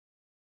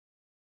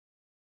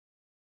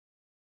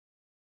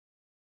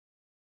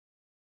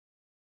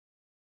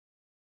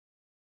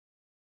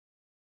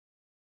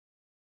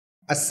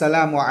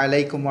Assalamu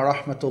alaikum wa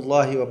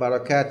rahmatullahi wa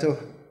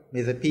barakatuh.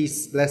 May the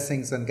peace,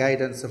 blessings and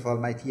guidance of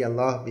Almighty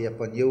Allah be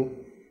upon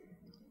you.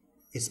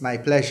 It's my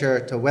pleasure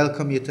to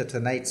welcome you to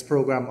tonight's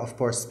program of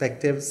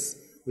Perspectives.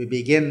 We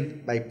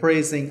begin by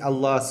praising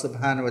Allah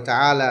subhanahu wa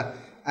ta'ala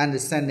and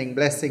descending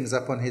blessings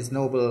upon His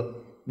noble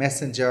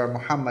messenger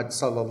Muhammad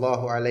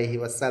sallallahu alayhi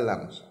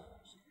wasallam.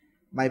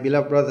 My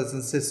beloved brothers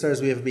and sisters,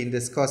 we have been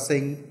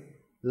discussing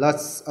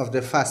lots of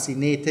the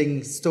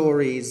fascinating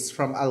stories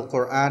from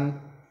Al-Quran.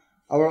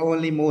 Our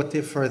only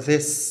motive for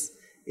this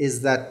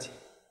is that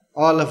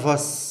all of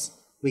us,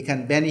 we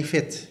can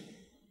benefit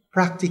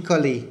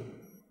practically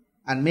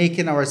and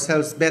making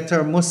ourselves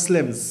better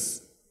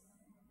Muslims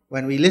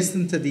when we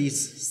listen to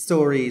these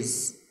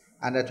stories,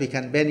 and that we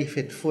can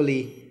benefit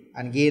fully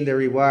and gain the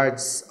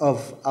rewards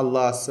of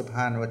Allah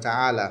subhanahu wa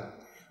ta'ala.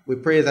 We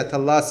pray that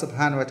Allah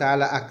subhanahu wa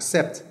ta'ala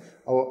accept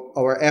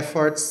our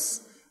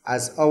efforts,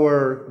 as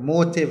our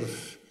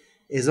motive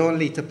is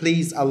only to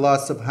please Allah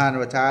subhanahu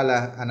wa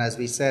ta'ala, and as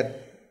we said,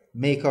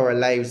 make our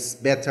lives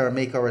better,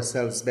 make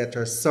ourselves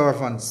better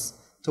servants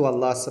to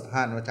Allah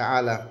subhanahu wa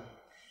ta'ala.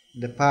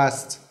 In the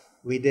past,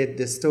 we did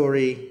the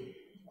story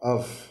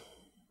of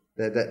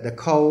the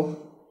cow,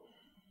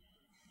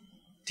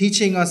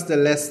 teaching us the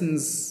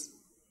lessons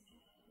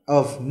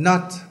of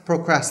not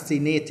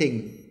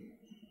procrastinating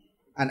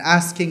and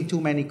asking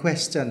too many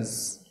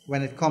questions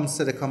when it comes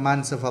to the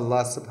commands of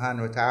Allah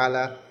subhanahu wa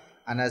ta'ala.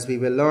 And as we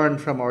will learn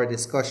from our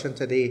discussion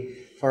today,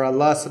 for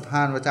Allah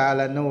subhanahu wa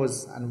ta'ala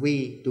knows and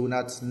we do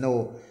not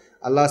know.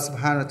 Allah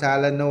subhanahu wa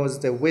ta'ala knows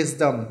the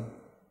wisdom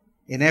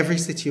in every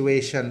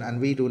situation and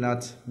we do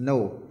not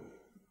know.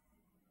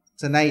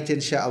 Tonight,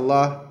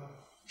 inshaAllah,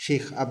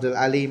 Sheikh Abdool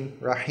Aleem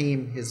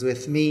Rahim is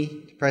with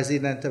me,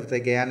 President of the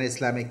Guyana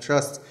Islamic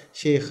Trust.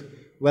 Sheikh,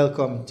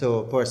 welcome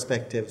to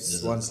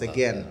Perspectives once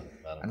again.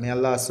 And may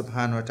Allah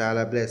subhanahu wa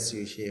ta'ala bless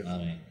you, Sheikh.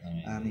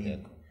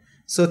 Ameen.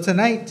 So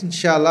tonight,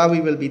 inshallah,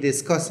 we will be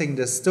discussing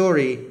the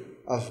story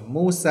of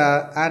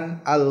Musa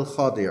and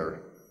Khadir.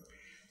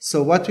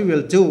 So what we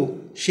will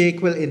do,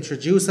 Sheikh will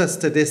introduce us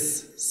to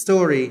this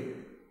story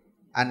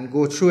and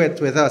go through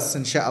it with us,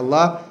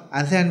 inshallah,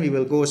 and then we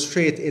will go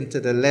straight into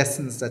the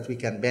lessons that we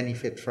can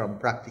benefit from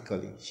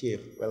practically.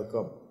 Sheikh,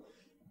 welcome.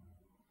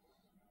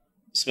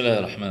 بسم الله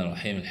الرحمن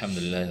الرحيم الحمد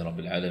لله رب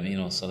العالمين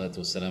والصلاة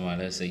والسلام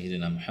على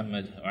سيدنا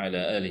محمد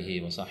وعلى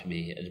آله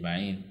وصحبه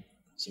أجمعين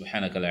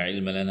سبحانك لا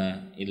علم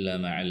لنا إلا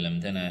ما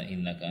علمتنا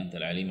إنك أنت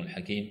العليم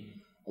الحكيم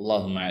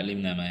اللهم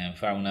علمنا ما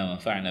ينفعنا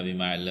وانفعنا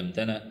بما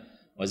علمتنا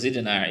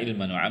وزدنا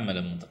علما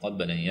وعملا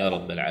متقبلا يا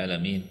رب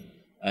العالمين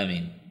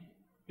آمين.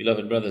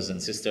 Beloved brothers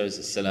and sisters,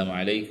 Assalamu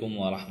alaikum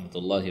wa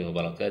rahmatullahi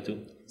wa barakatuh.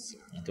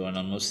 And to our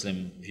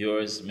non-Muslim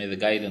viewers, may the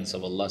guidance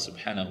of Allah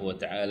subhanahu wa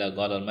ta'ala,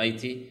 God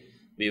Almighty,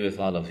 be with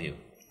all of you.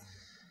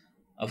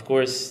 Of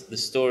course, the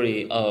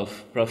story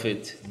of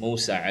Prophet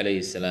Musa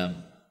alayhi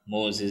salam,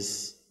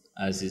 Moses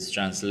as is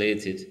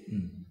translated,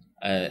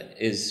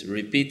 is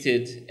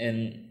repeated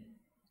in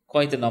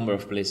quite a number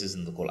of places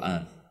in the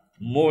Quran,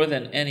 more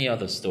than any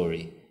other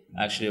story,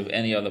 actually, of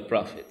any other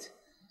prophet.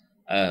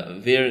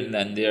 And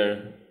there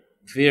are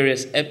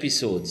various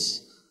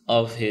episodes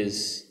of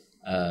his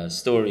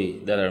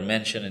story that are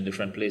mentioned in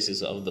different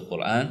places of the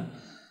Quran.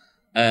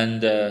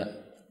 And the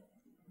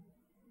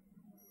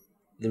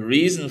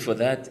reason for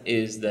that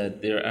is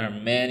that there are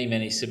many,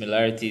 many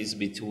similarities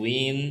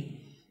between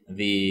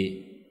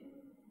the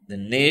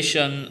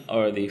nation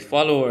or the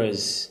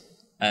followers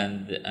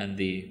and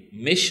the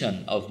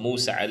mission of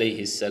Musa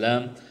alayhi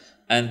salam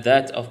and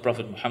that of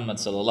Prophet Muhammad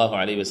sallallahu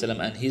alayhi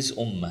wasallam and his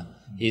ummah,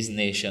 his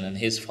nation and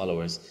his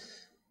followers.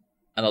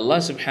 And Allah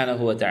subhanahu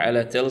wa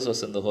ta'ala tells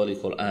us in the Holy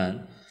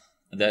Quran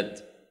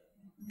that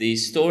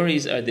these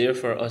stories are there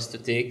for us to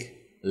take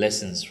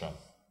lessons from.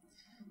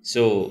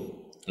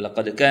 So,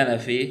 لَقَدْ كَانَ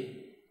فِي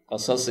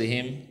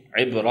قَصَصِهِمْ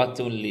عِبْرَةٌ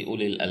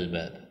لِأُولِي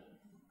الْأَلْبَابِ.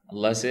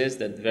 Allah says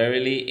that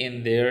verily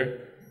in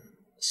their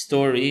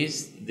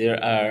stories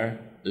there are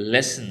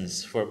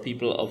lessons for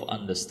people of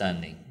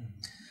understanding.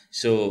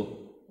 So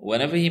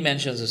whenever He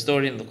mentions a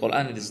story in the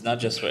Quran, it is not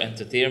just for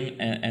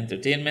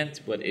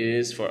entertainment, but it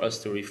is for us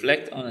to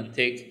reflect on and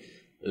take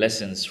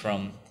lessons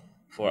from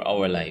for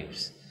our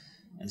lives.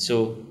 And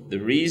so the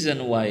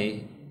reason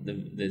why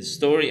the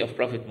story of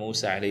Prophet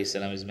Musa alayhi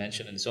salam is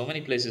mentioned in so many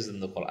places in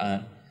the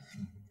Quran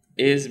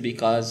is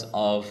because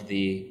of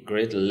the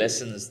great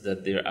lessons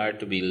that there are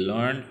to be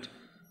learned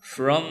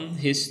from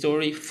his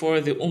story for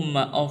the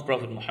ummah of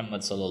Prophet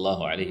Muhammad sallallahu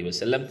alaihi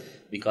wasallam,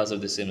 because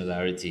of the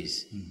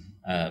similarities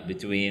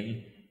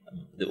between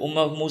the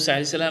ummah of Musa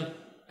alayhi salam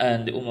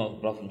and the ummah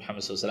of Prophet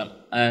Muhammad sallallahu alaihi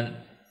wasallam, and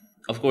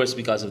of course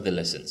because of the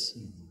lessons,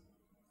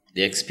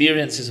 the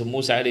experiences of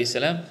Musa alayhi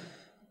salam,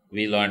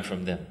 we learn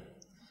from them.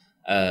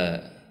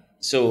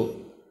 So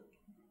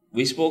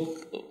we spoke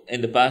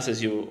in the past,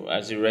 as you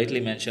rightly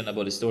mentioned,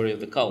 about the story of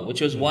the cow, which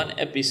was one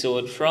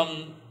episode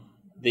from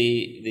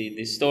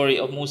the story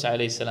of Musa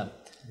alayhi salam.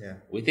 Yeah.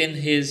 Within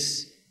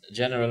his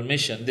general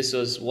mission, this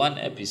was one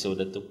episode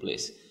that took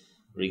place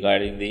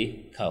regarding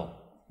the cow.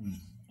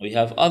 We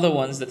have other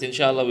ones that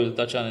inshallah we'll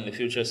touch on in the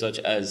future, such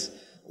as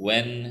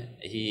when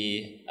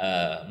he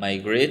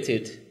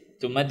migrated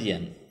to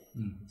Madian.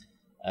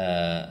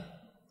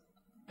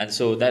 And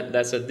so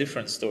that's a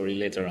different story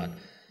later on.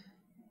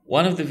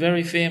 One of the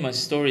very famous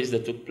stories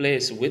that took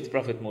place with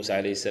Prophet Musa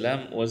alayhi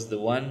salam was the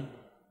one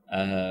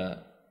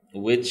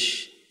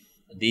which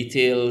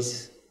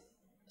details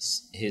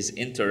his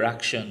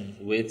interaction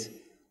with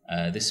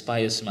this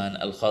pious man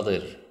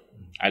Al-Khadir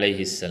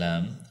alayhi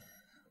salam,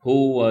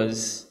 who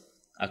was,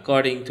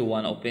 according to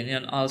one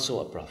opinion, also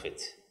a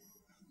prophet.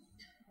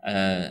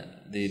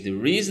 The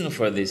reason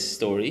for this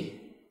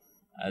story,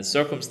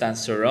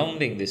 circumstance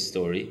surrounding this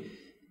story,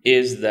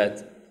 is that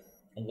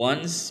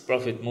once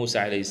Prophet Musa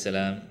alayhi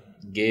salam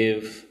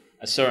gave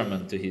a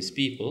sermon to his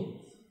people,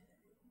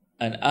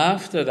 and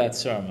after that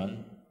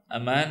sermon, a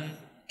man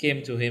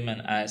came to him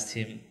and asked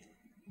him,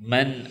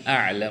 Man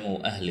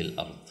a'lamu ahli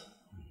al-ard?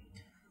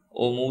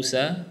 O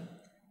Musa,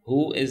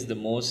 who is the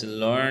most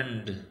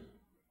learned,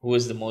 who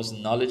is the most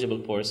knowledgeable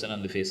person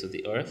on the face of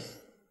the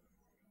earth?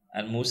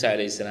 And Musa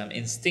alayhi salam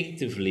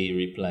instinctively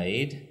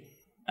replied,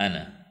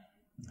 Ana,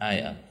 I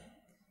am.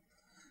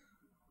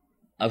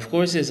 Of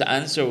course, his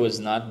answer was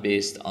not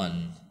based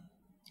on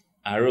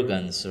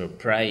arrogance or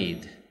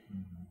pride,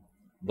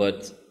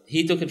 but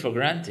he took it for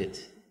granted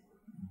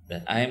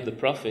that I am the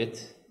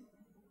prophet,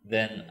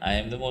 then I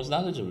am the most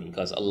knowledgeable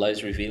because Allah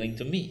is revealing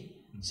to me.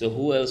 So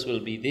who else will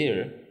be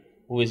there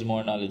who is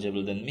more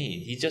knowledgeable than me?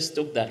 He just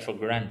took that for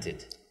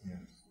granted. Yeah.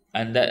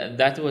 And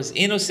that was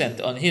innocent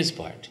on his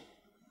part.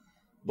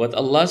 But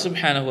Allah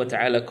subhanahu wa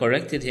ta'ala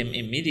corrected him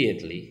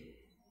immediately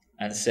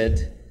and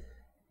said,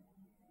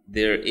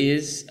 there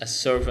is a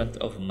servant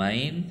of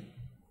mine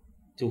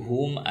to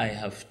whom I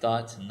have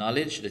taught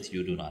knowledge that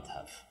you do not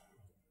have.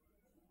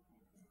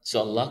 So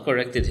Allah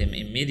corrected him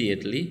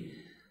immediately.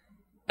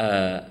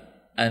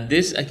 And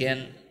this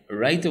again,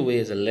 right away,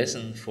 is a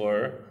lesson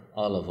for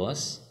all of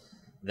us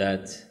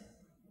that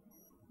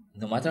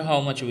no matter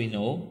how much we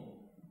know,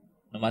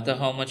 no matter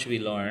how much we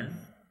learn,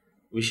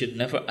 we should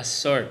never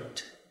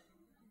assert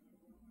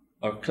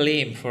or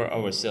claim for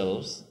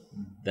ourselves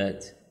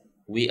that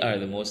we are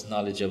the most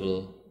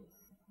knowledgeable,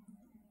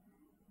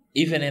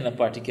 even in a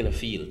particular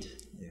field.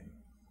 Yeah.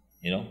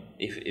 You know,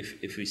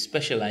 if we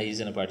specialize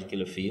in a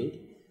particular field,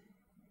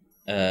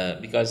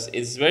 because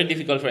it's very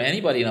difficult for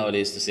anybody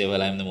nowadays to say,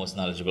 well, I'm the most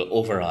knowledgeable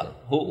overall.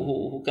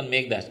 Who can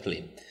make that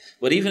claim?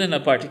 But even in a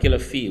particular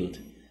field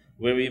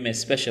where we may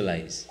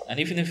specialize, and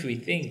even if we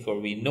think or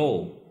we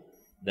know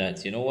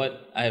that, you know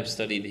what, I have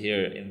studied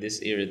here in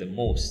this area the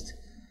most,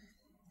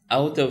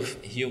 out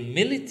of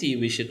humility,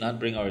 we should not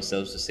bring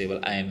ourselves to say,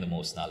 well, I am the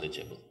most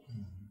knowledgeable.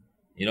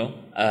 You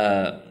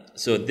know?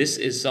 So this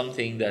is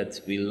something that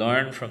we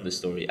learn from the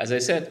story. As I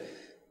said,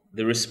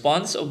 the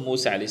response of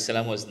Musa alayhi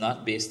salam was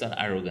not based on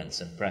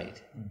arrogance and pride.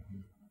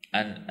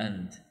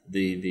 And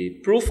the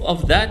proof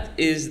of that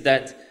is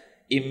that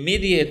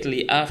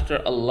immediately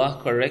after Allah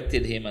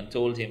corrected him and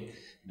told him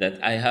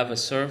that I have a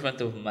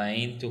servant of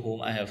mine to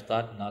whom I have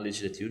taught knowledge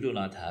that you do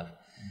not have,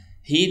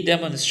 he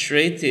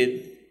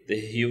demonstrated the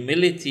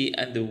humility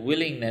and the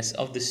willingness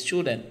of the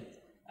student,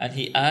 and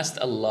he asked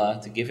Allah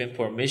to give him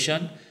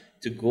permission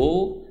to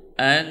go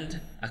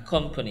and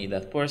accompany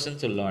that person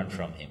to learn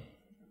from him.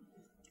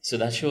 So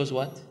that shows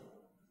what?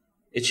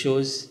 It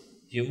shows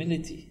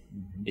humility.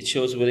 It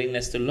shows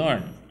willingness to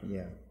learn.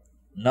 Yeah.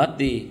 Not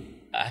the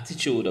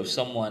attitude of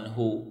someone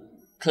who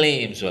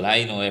claims, well,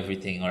 I know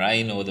everything or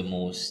I know the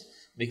most,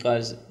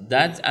 because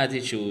that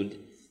attitude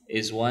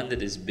is one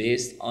that is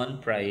based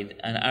on pride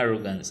and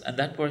arrogance, and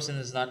that person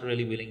is not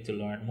really willing to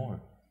learn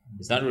more.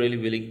 He's not really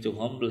willing to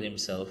humble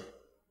himself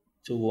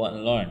to go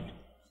and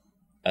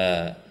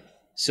learn.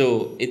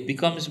 So it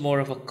becomes more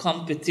of a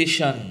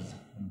competition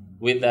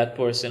with that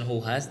person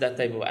who has that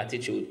type of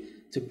attitude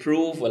to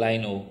prove, well, I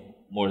know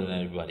more than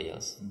everybody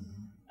else,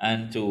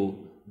 and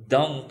to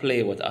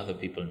downplay what other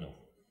people know.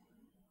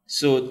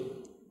 So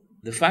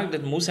the fact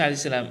that Musa alayhi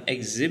salam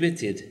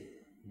exhibited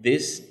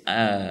this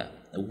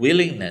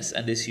willingness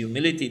and this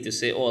humility to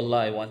say, oh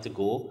Allah, I want to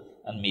go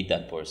and meet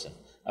that person.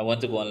 I want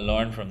to go and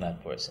learn from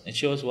that person. It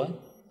shows what?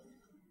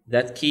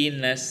 That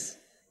keenness,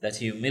 that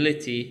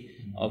humility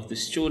of the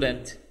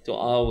student to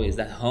always,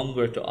 that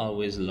hunger to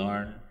always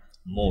learn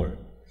more.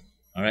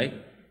 All right?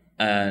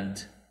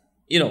 And,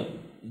 you know,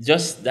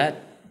 just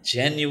that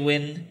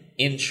genuine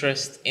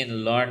interest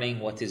in learning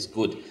what is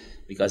good.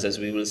 Because as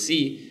we will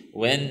see,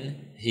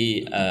 when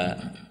he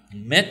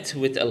met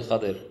with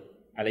Al-Khadir,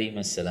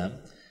 alayhi salam,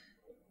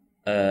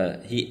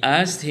 he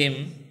asked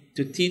him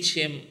to teach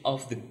him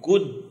of the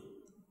good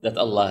that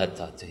Allah had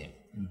taught to him.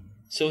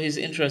 So his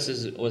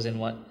interest was in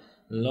what?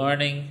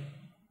 Learning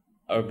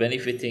or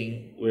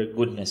benefiting where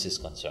goodness is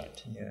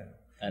concerned. Yeah.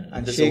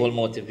 And that's the whole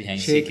motive behind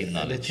seeking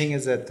knowledge. The thing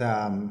is that,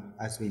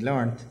 as we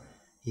learned,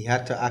 he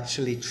had to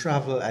actually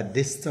travel a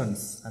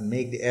distance and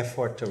make the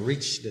effort to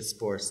reach this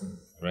person.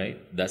 Right.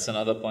 That's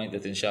another point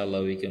that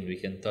inshallah we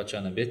can touch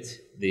on a bit.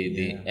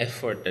 The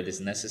effort that is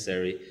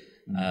necessary.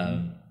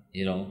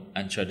 You know,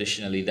 and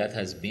traditionally that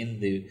has been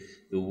the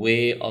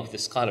way of the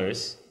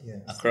scholars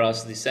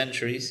across the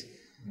centuries,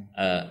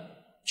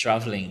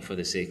 traveling for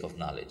the sake of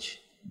knowledge.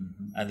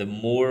 And the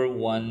more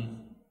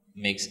one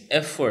makes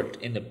effort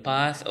in the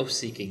path of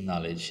seeking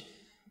knowledge,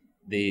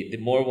 the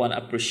more one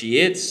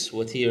appreciates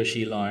what he or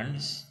she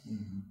learns.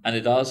 And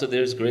it also,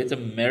 there's greater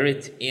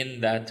merit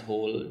in that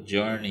whole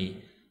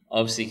journey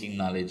of seeking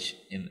knowledge,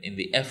 in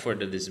the effort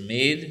that is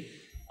made.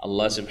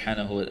 Allah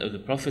subhanahu wa ta'ala, the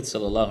Prophet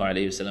sallallahu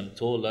alayhi wasallam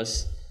told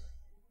us,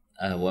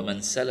 وَمَنْ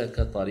سَلَكَ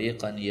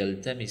طَرِيقًا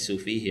يَلْتَمِسُ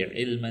فِيهِ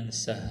عِلْمًا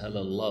سَهَّلَ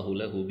اللَّهُ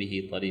لَهُ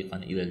بِهِ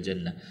طَرِيقًا إِلَى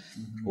الْجَنَّةِ.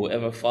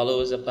 Whoever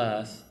follows a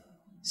path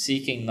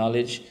seeking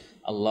knowledge,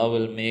 Allah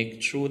will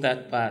make through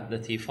that path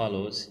that he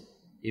follows,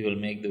 He will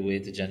make the way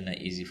to Jannah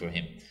easy for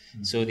him.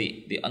 So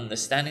the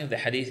understanding of the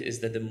hadith is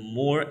that the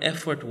more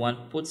effort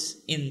one puts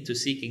into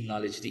seeking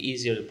knowledge, the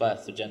easier the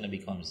path to Jannah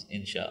becomes,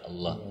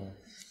 inshaAllah.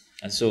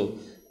 And so,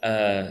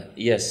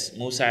 yes,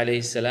 Musa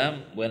alayhi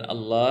salam, when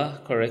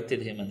Allah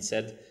corrected him and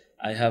said,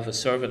 I have a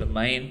servant of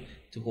mine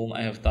to whom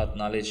I have taught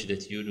knowledge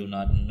that you do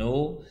not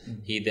know,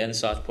 he then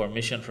sought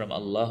permission from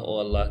Allah. Oh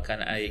Allah,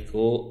 can I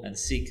go and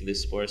seek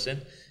this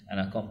person and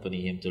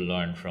accompany him to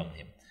learn from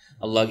him?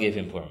 Allah gave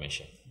him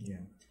permission.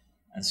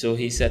 And so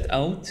he set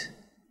out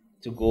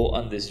to go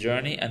on this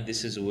journey, and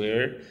this is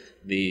where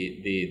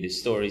the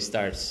story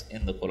starts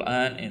in the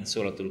Quran, in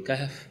Surah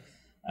Al-Kahf.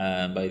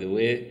 By the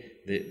way,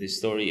 the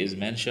story is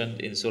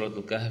mentioned in Surah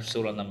Al-Kahf,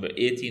 Surah number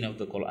 18 of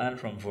the Quran,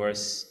 from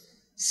verse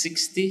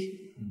 60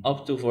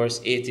 up to verse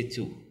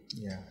 82.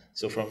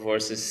 So from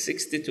verses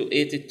 60 to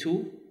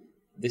 82,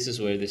 this is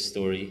where this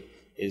story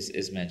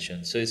is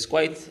mentioned. So it's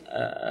quite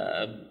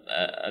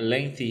a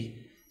lengthy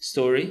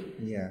story.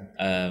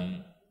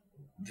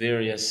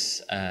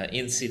 Various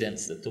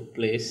incidents that took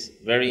place,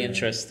 very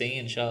interesting,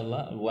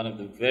 inshallah. One of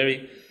the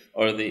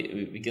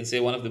we can say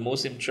one of the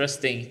most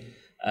interesting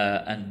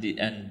and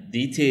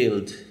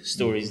detailed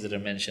stories that are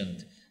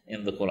mentioned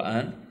in the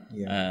Quran.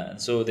 And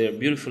so there are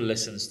beautiful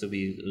lessons to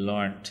be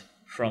learned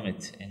from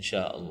it,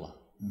 inshallah.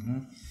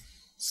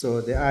 So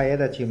the ayah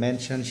that you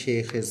mentioned,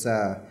 Sheikh, is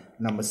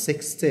number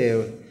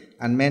 60,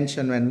 and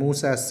mentioned when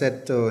Musa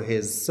said to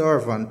his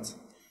servant,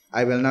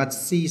 I will not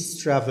cease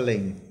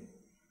traveling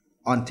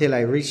until I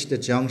reach the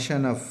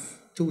junction of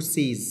two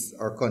seas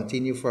or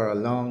continue for a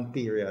long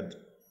period.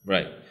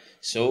 Right.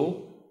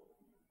 So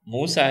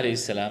Musa alayhi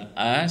salam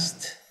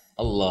asked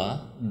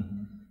Allah,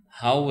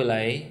 how will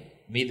I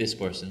meet this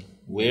person?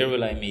 Where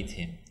will I meet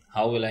him?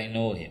 How will I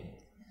know him?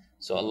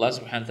 So Allah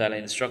subhanahu wa ta'ala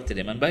instructed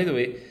him. And by the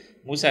way,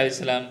 Musa alayhi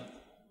salam,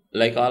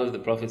 like all of the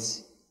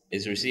prophets,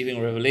 is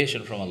receiving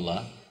revelation from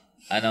Allah.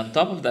 And on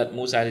top of that,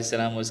 Musa alayhi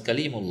salam was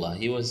Kalimullah.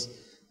 He was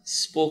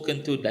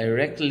spoken to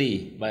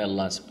directly by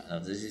Allah subhanahu wa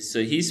ta'ala.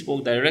 So he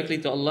spoke directly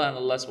to Allah, and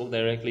Allah spoke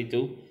directly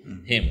to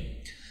him.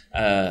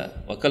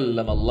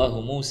 وَكَلَّمَ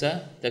اللَّهُ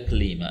مُوسَى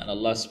تَكْلِيمًا. And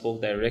Allah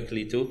spoke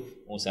directly to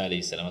Musa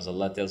alayhi salam, as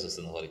Allah tells us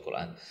in the Holy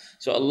Quran.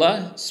 So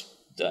Allah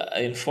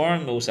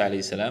informed Musa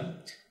alayhi salam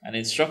and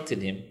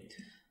instructed him,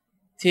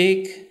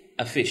 take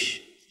a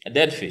fish, a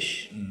dead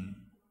fish,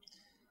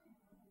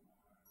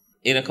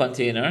 in a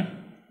container,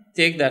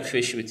 take that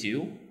fish with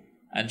you,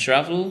 and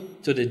travel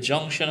to the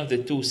junction of the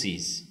two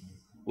seas.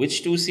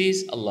 Which two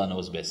seas? Allah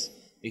knows best.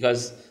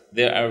 Because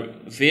there are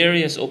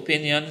various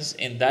opinions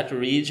in that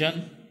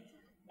region,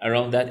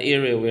 around that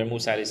area where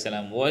Musa alayhi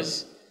salam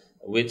was,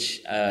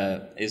 which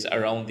is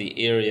around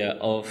the area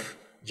of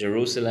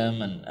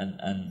Jerusalem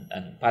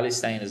and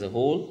Palestine as a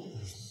whole.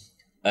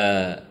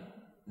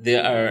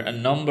 There are a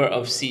number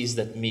of seas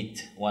that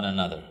meet one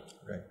another.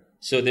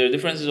 So there are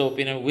differences of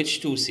opinion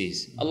which two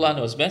seas. Allah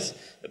knows best.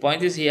 The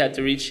point is, he had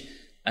to reach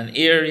an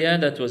area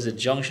that was a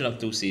junction of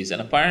two seas,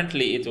 and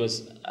apparently it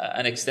was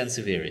an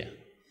extensive area.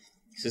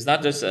 So it's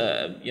not just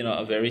a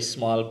very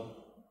small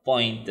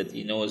point that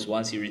he knows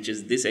once he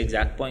reaches this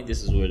exact point,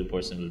 this is where the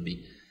person will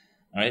be.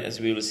 All right,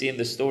 as we will see in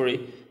the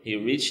story, he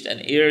reached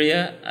an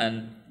area,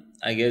 and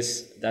I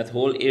guess that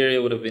whole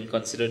area would have been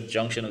considered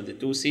junction of the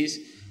two seas,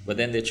 but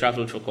then they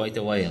traveled for quite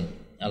a while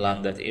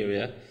along that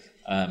area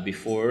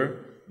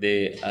before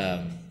they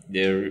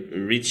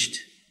reached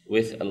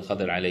with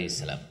Al-Khadir alayhi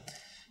salam.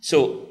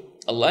 So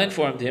Allah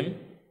informed him,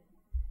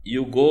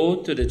 you go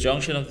to the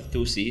junction of the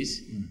two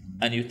seas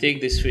and you take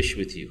this fish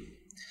with you.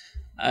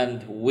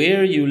 And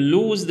where you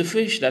lose the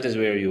fish, that is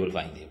where you will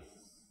find him.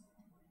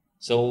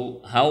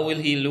 So how will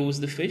he lose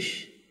the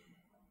fish?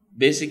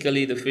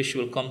 Basically, the fish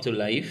will come to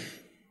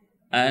life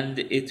and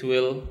it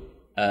will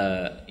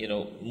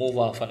move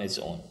off on its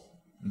own.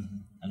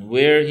 And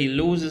where he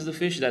loses the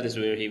fish, that is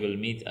where he will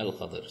meet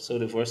Al-Khadir. So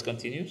the verse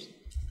continues.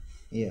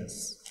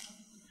 Yes.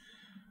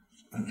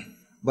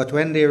 But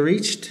when they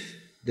reached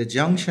the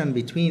junction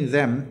between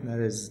them, that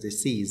is the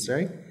seas,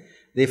 right?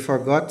 They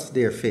forgot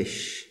their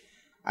fish,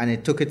 and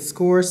it took its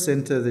course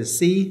into the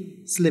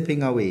sea,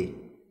 slipping away.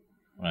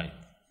 Right.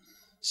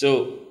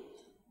 So,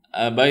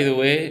 by the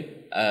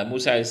way,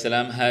 Musa alayhi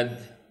salam had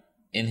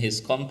in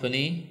his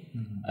company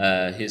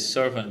his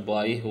servant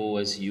boy, who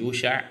was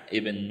Yusha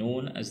ibn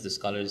Nun, as the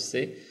scholars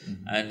say,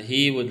 and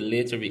he would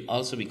later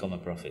also become a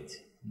prophet.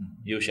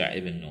 Yusha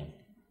ibn Nun.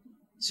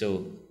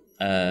 So,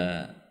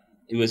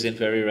 he was in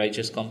very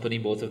righteous company,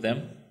 both of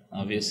them,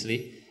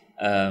 obviously.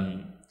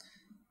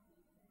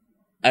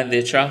 And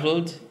they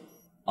traveled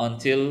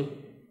until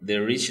they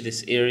reached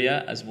this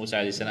area, as Musa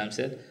alayhi salam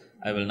said,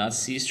 I will not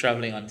cease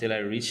traveling until I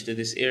reach to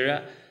this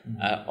area,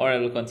 or I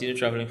will continue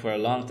traveling for a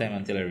long time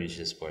until I reach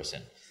this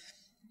person.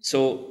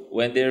 So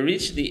when they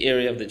reached the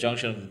area of the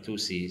junction of the two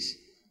seas,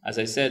 as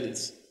I said,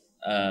 it's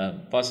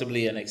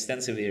possibly an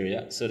extensive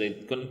area, so they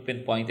couldn't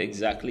pinpoint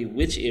exactly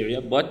which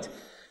area, but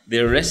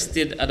they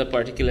rested at a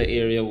particular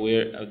area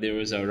where there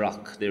was a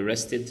rock. They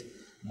rested,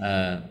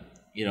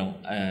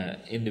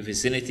 in the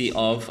vicinity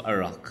of a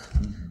rock.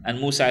 And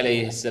Musa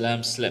alayhi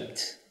salam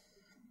slept.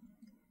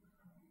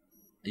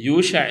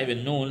 Yusha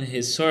ibn Nun,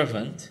 his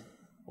servant,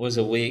 was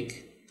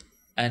awake,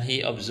 and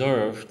he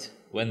observed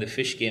when the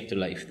fish came to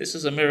life. This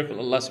is a miracle.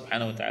 Allah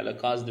subhanahu wa ta'ala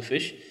caused the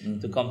fish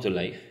to come to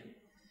life.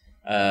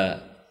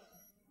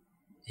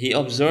 He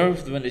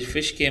observed when the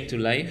fish came to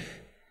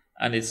life,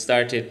 and it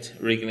started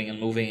wriggling and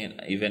moving,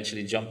 and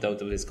eventually jumped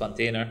out of its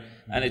container,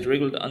 and it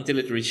wriggled until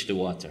it reached the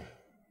water.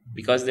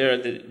 Because they're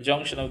at the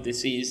junction of the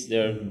seas,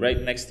 they're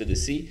right next to the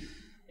sea,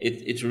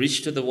 it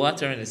reached to the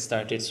water and it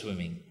started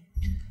swimming.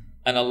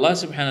 And Allah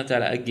subhanahu wa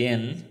ta'ala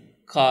again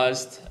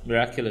caused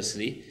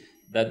miraculously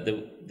that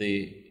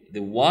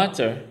the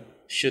water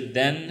should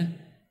then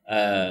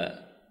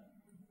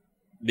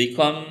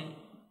become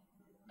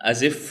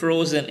as if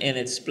frozen in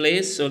its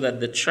place, so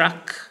that the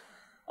track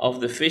of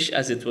the fish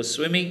as it was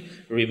swimming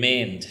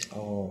remained.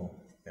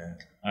 Oh, yeah.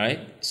 All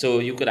right, so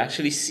you could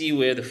actually see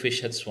where the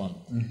fish had swum.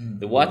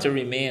 The water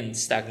remained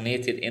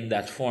stagnated in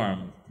that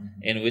form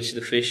in which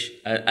the fish,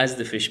 as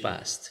the fish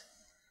passed,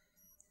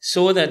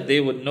 so that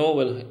they would know,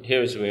 well,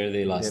 here's where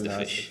they lost the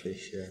fish.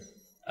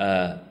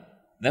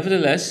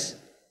 Nevertheless,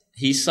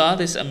 he saw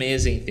this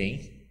amazing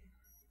thing.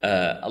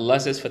 Allah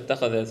says,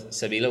 فَاتَّخَذَ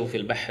سَبِيلَهُ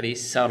فِي الْبَحْرِ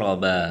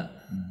سَرَبًا.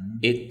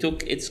 It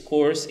took its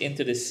course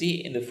into the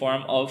sea in the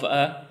form of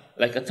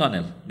like a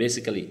tunnel,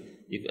 basically.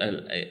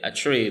 A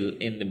trail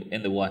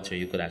in the water,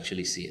 you could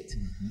actually see it.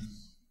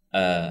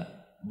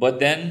 But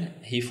then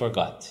he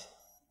forgot.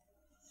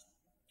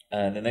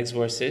 The next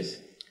verse is?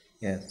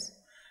 Yes.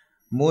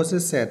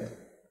 Moses said,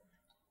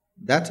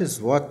 that is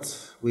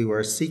what we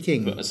were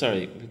seeking.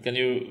 Sorry, can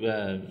you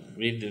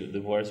read the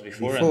verse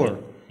before?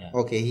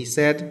 Okay, he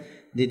said,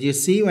 did you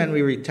see when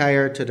we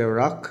retired to the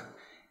rock?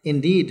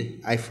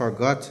 Indeed, I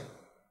forgot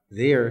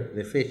there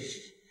the fish,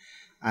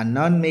 and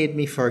none made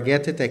me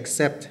forget it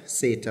except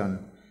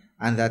Satan,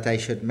 and that I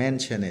should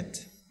mention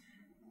it.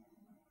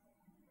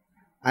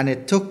 And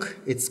it took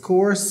its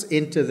course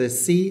into the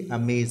sea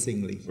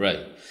amazingly.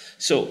 Right.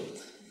 So,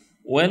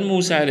 when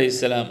Musa alayhi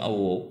salam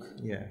awoke,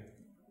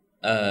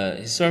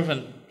 his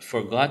servant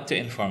forgot to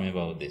inform him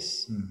about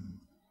this.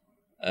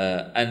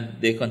 And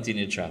they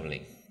continued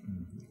traveling.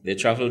 They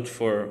traveled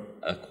for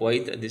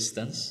quite a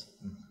distance.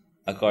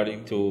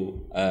 According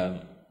to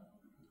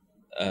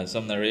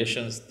some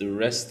narrations, the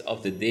rest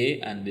of the day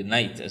and the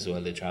night as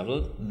well they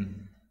traveled.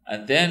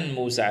 And then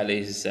Musa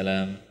alayhi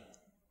salam,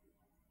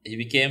 he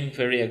became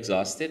very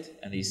exhausted,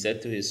 and he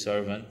said to his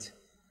servant,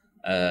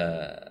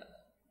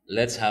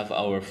 let's have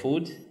our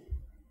food,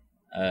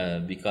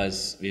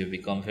 because we have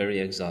become very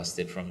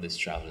exhausted from this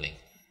traveling.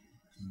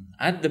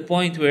 At the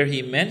point where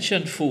he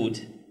mentioned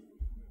food,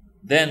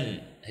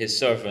 then his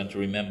servant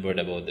remembered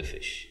about the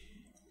fish.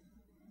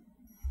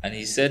 And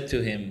he said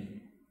to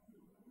him,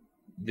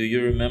 do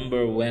you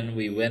remember when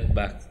we went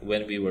back,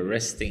 when we were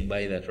resting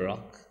by that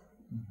rock?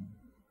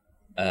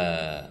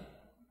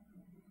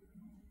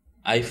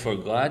 I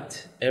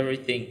forgot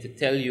everything to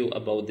tell you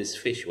about this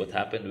fish. What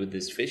happened with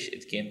this fish?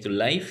 It came to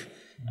life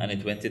and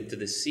it went into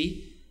the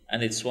sea,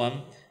 and it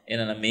swam in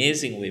an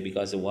amazing way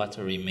because the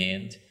water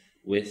remained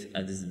with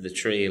the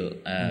trail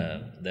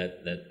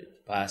that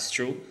it passed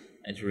through.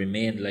 It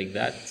remained like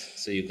that,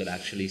 so you could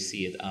actually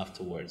see it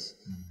afterwards.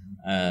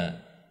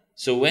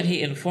 So when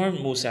he informed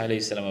Musa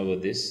alayhi salam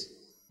about this,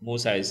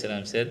 Musa alayhi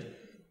salam said,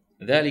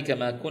 ذَلِكَ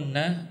مَا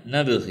كُنَّا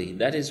نَبْغِي.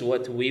 That is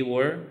what we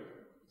were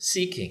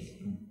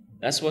seeking.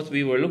 That's what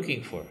we were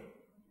looking for.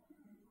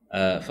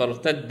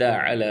 فَارْتَدَّ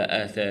عَلَى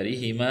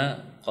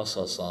آثَارِهِمَا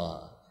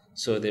قَصَصًا.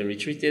 So they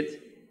retreated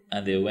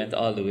and they went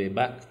all the way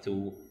back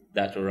to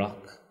that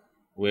rock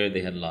where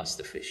they had lost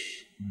the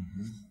fish.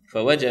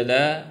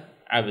 فَوَجَدَا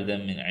عَبْدًا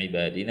مِنْ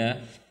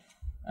عِبَادِنَا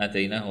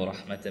آتَيْنَاهُ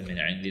رَحْمَةً مِنْ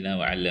عِنْدِنَا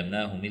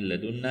وَعَلَّمْنَاهُ مِنْ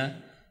لَدُنَّا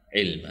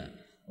عِلْمًا.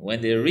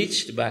 When they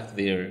reached back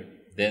there,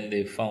 then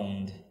they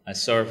found a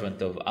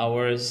servant of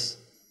ours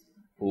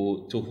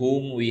to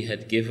whom we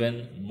had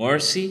given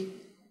mercy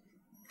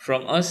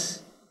from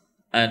us,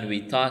 and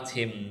we taught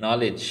him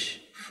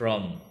knowledge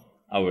from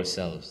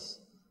ourselves.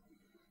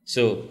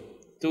 So,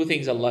 two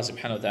things Allah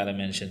subhanahu wa ta'ala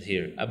mentioned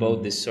here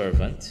about this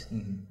servant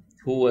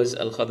who was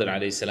Al-Khadir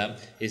alayhi salam.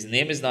 His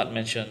name is not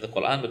mentioned in the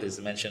Quran, but is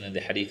mentioned in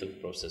the hadith of the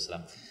Prophet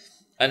sallam.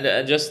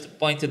 And just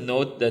pointed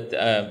note that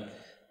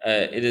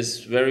it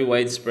is very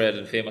widespread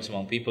and famous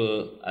among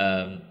people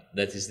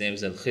that his name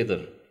is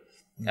Al-Khadir.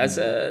 As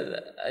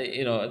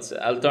it's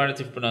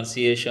alternative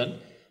pronunciation,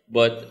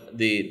 but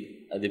the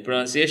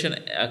pronunciation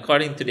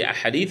according to the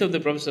hadith of the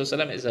Prophet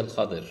ﷺ is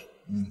Al-Khadir.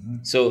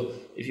 So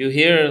if you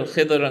hear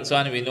Al-Khidr and so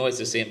on, we know it's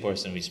the same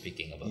person we're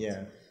speaking about.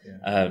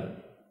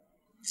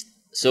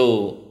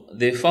 So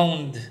they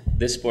found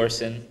this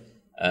person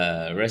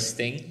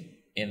resting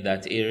in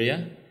that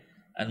area,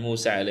 and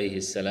Musa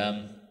alayhi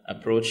salam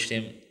approached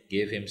him,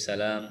 gave him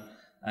salam,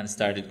 and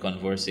started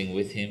conversing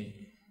with him,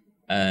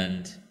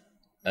 and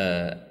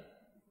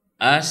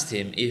asked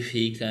him if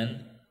he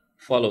can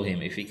follow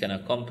him, if he can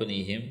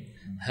accompany him.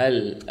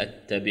 هل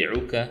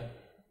أتبعك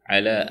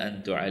على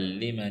أن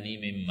تعلمني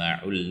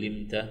مما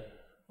علمت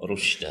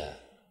رشدا.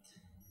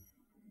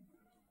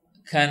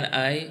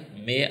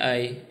 May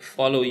I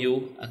follow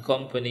you,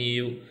 accompany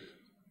you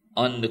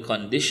on the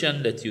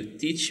condition that you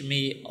teach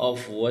me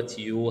of what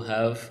you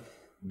have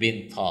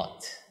been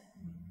taught,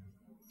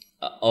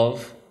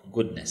 of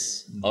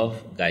goodness,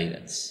 of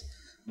guidance.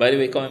 By the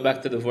way, coming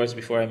back to the verse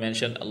before I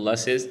mentioned, Allah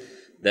says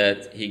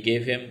that He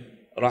gave him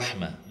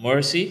rahmah,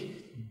 mercy,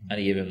 and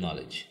He gave him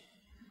knowledge.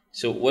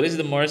 So what is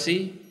the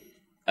mercy?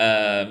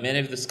 Many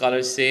of the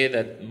scholars say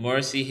that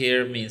mercy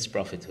here means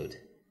prophethood.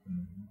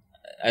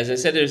 As I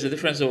said, there's a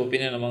difference of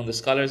opinion among the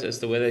scholars as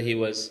to whether he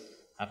was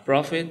a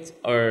prophet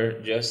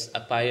or just a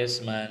pious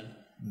man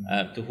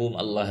to whom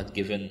Allah had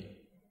given,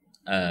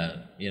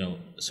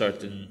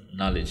 certain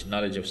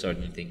knowledge of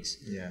certain things.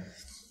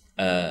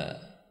 Yeah.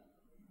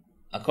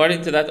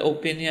 According to that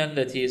opinion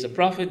that he is a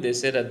prophet, they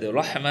say that the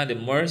rahmah, the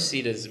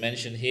mercy that is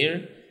mentioned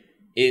here,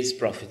 is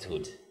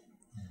prophethood.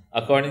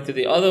 According to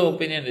the other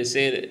opinion, they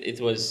say that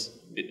it was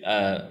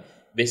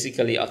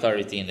basically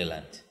authority in the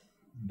land,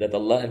 that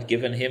Allah had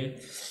given him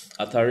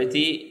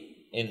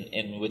authority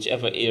in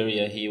whichever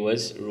area he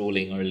was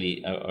ruling or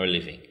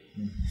living.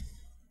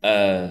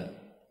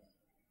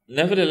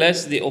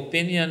 Nevertheless, the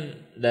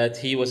opinion that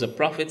he was a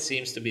prophet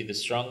seems to be the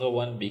stronger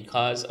one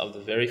because of the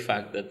very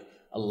fact that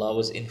Allah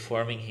was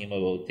informing him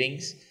about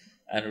things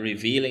and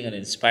revealing and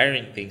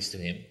inspiring things to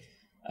him,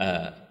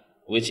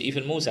 which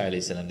even Musa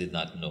alayhi salam did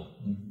not know.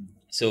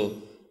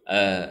 So,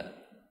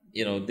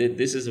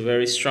 this is a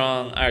very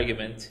strong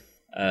argument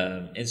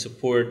in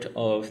support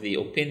of the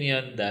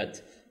opinion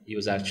that he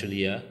was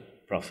actually a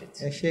prophet.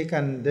 Sheikh,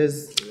 and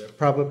this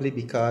probably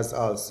because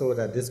also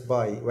that this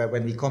boy,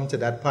 when we come to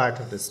that part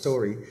of the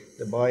story,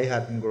 the boy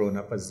hadn't grown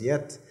up as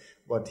yet,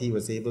 but he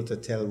was able to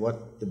tell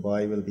what the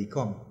boy will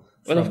become.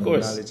 Well, of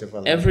course,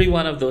 every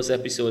one of those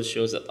episodes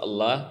shows that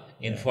Allah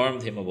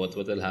informed him about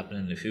what will happen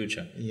in the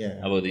future,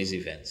 about these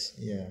events.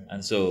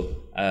 And so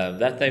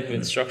that type of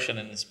instruction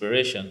and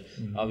inspiration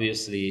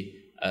obviously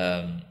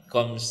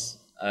comes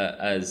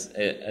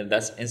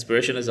that's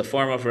inspiration is a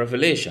form of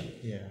revelation.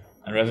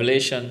 And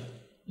revelation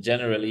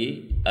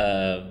generally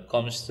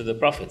comes to the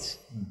prophets.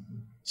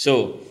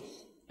 So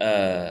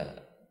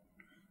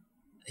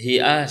he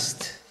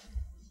asked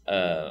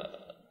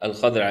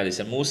Al-Khadir alayhi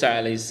salam, Musa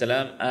alayhi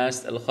salam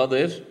asked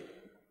Al-Khadir,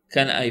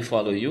 can I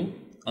follow you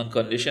on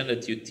condition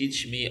that you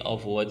teach me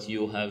of what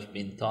you have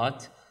been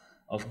taught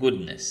of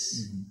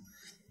goodness?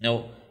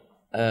 Now,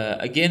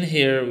 again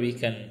here we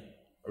can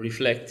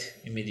reflect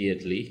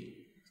immediately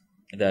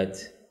that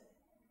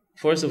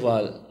first of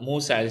all,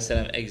 Musa alayhi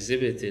salam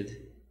exhibited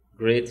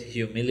great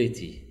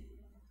humility.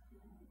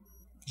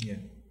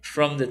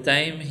 From the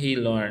time he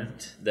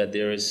learned that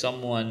there is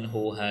someone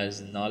who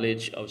has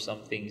knowledge of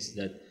some things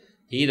that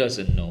he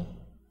doesn't know,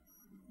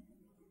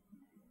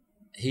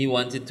 he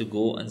wanted to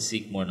go and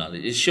seek more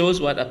knowledge. It shows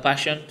what a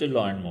passion to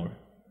learn more,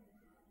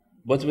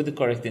 but with the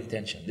correct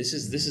intention. This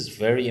is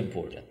very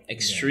important,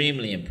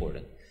 extremely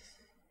important.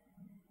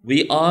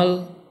 We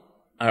all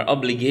are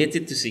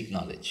obligated to seek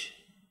knowledge.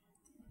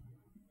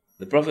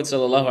 The Prophet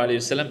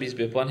ﷺ, peace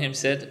be upon him,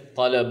 said,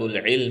 "Talabul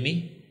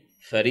ilmi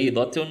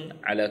faridatun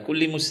ala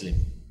kulli Muslim."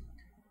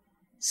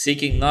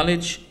 Seeking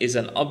knowledge is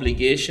an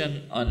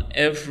obligation on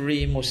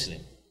every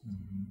Muslim.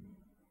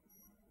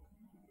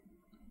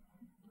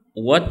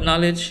 What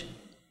knowledge?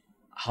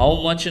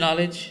 How much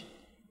knowledge?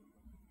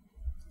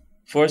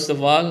 First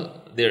of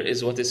all, there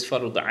is what is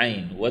fard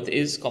ayn, what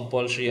is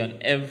compulsory on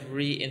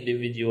every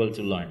individual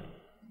to learn.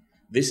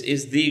 This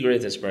is the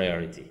greatest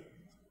priority.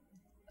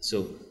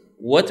 So,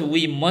 what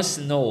we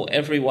must know,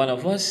 every one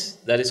of us,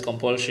 that is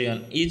compulsory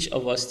on each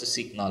of us to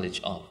seek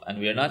knowledge of. And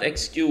we are not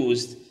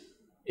excused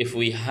if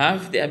we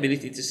have the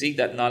ability to seek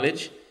that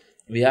knowledge,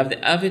 we have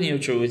the avenue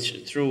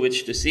through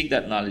which to seek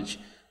that knowledge.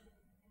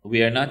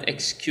 We are not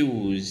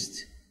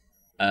excused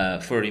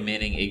for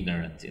remaining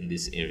ignorant in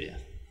this area.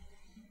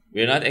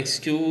 We are not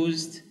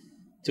excused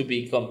to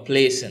be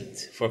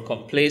complacent, for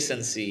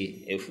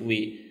complacency if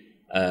we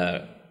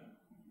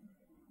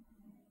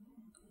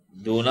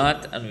do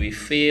not and we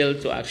fail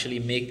to actually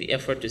make the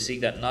effort to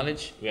seek that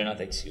knowledge. We are not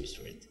excused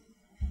for it.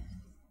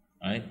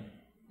 Right?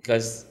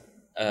 Because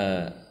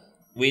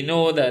we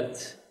know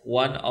that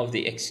one of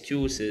the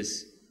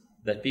excuses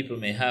that people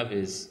may have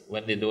is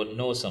when they don't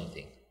know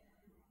something.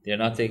 They're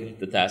not taken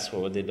to task for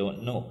what they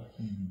don't know.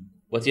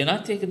 But you're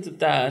not taken to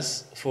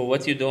task for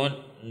what you don't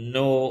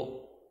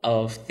know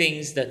of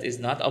things that is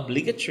not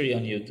obligatory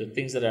on you, to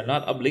things that are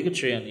not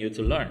obligatory on you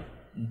to learn.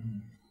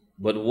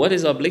 But what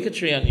is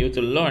obligatory on you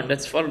to learn,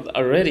 that's followed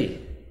already.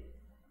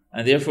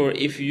 And therefore,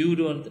 if you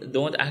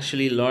don't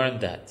actually learn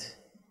that,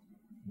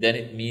 then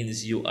it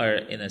means you are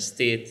in a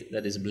state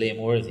that is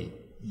blameworthy.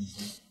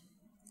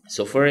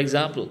 So, for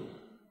example,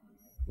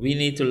 we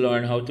need to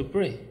learn how to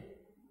pray.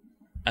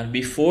 And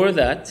before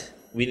that,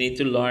 we need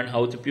to learn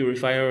how to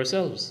purify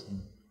ourselves,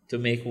 to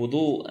make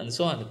wudu and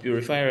so on, to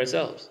purify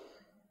ourselves.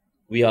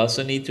 We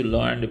also need to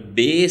learn the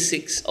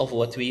basics of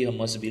what we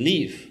must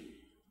believe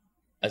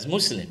as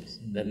Muslims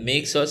that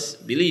makes us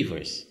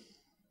believers.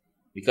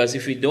 Because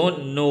if we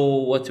don't know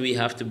what we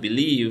have to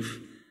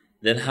believe,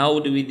 then how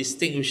do we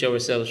distinguish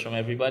ourselves from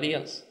everybody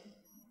else?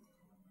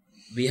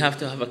 We have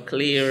to have a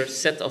clear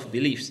set of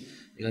beliefs,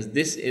 because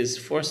this is,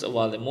 first of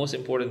all, the most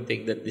important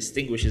thing that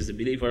distinguishes the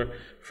believer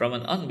from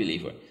an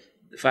unbeliever.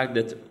 The fact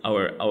that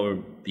our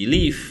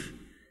belief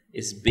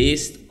is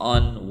based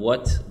on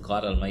what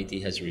God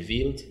Almighty has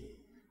revealed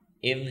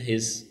in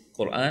His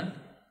Quran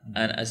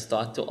and as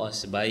taught to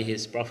us by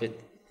His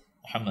Prophet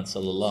Muhammad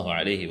sallallahu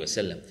alaihi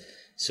wasallam.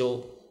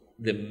 So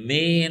the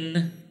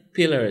main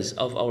pillars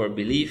of our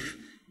belief,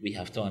 we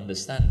have to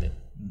understand them.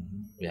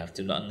 We have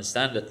to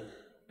understand that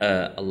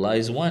Allah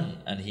is one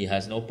and He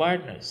has no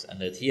partners,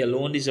 and that He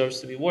alone deserves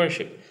to be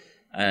worshipped.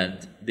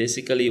 And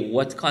basically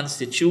what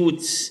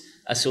constitutes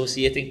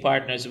associating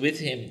partners with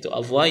Him, to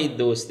avoid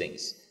those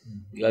things.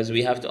 Because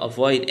we have to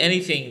avoid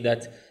anything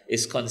that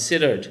is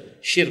considered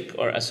shirk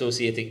or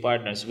associating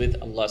partners with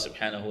Allah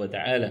subhanahu wa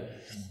ta'ala.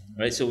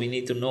 Right? So we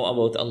need to know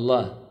about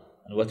Allah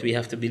and what we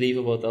have to believe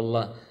about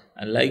Allah.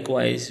 And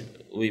likewise,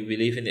 we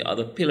believe in the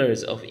other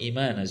pillars of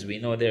Iman. As we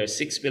know, there are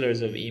 6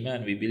 pillars of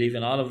Iman. We believe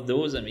in all of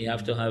those, and we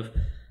have to have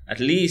at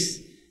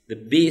least the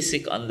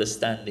basic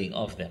understanding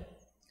of them.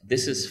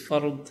 This is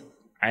fard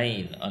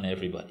ayn on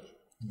everybody.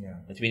 Yeah.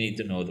 That we need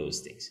to know those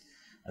things.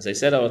 As I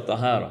said, our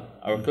tahara,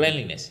 our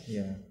cleanliness,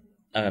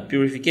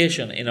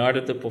 purification in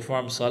order to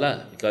perform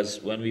salah.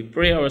 Because when we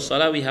pray our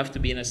salah, we have to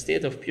be in a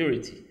state of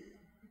purity.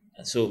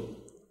 And so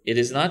it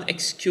is not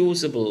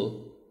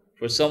excusable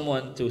for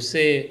someone to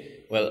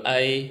say, well,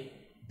 I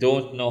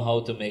don't know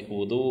how to make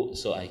wudu,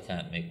 so I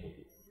can't make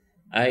wudu.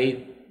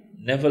 I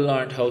never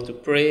learned how to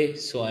pray,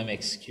 so I'm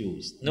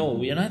excused. No,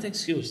 we are not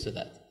excused to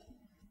that.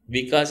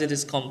 Because it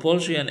is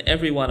compulsory on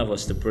every one of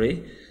us to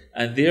pray,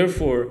 and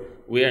therefore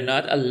we are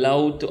not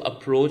allowed to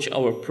approach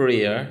our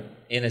prayer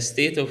in a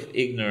state of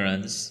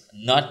ignorance,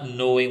 not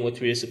knowing what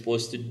we are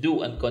supposed to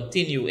do, and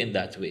continue in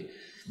that way.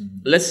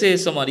 Let's say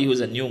somebody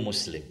who's a new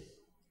Muslim.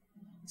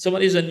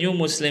 Somebody who's a new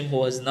Muslim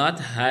who has not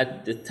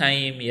had the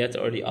time yet,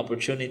 or the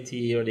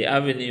opportunity, or the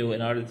avenue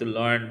in order to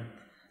learn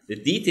the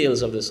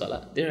details of the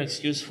salah. They're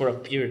excused for a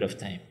period of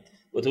time,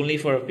 but only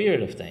for a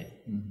period of time.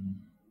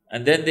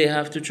 And then they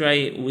have to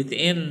try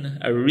within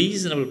a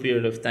reasonable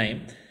period of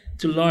time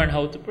to learn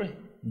how to pray.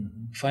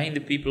 Find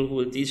the people who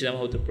will teach them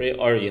how to pray,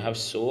 or you have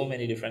so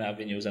many different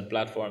avenues and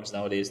platforms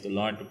nowadays to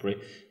learn to pray.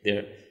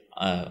 There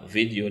are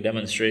video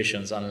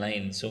demonstrations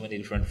online, so many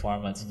different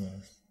formats.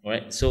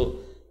 Right? So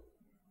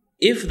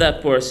if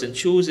that person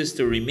chooses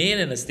to remain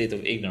in a state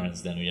of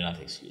ignorance, then we are not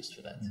excused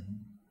for that.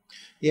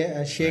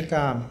 Yeah, Sheikh,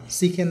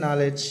 seeking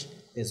knowledge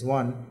is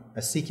one.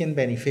 Seeking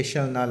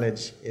beneficial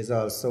knowledge is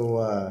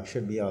also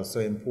should be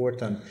also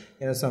important.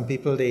 You know, some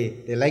people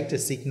they like to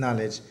seek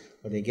knowledge,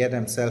 but they get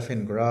themselves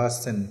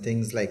engrossed in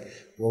things like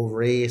what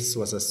race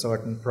was a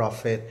certain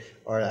prophet,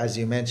 or as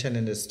you mentioned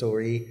in the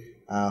story,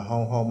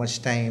 how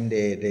much time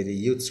the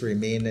youths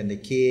remained in the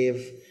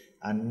cave,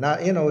 and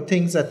not, you know,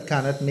 things that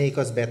cannot make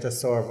us better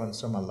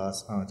servants from Allah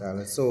subhanahu wa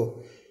ta'ala.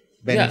 So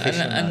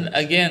beneficial and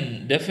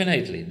again,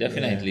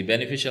 definitely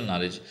beneficial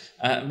knowledge.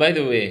 By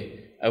the way,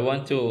 I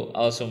want to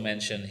also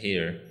mention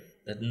here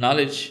that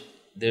knowledge,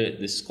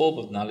 the scope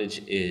of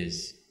knowledge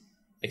is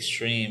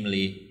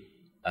extremely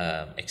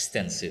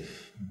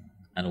extensive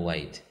and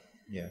wide.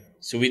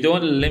 So we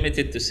don't limit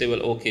it to say,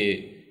 well,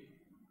 okay,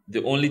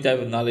 the only type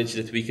of knowledge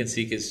that we can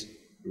seek is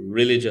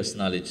religious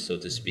knowledge, so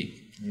to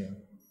speak.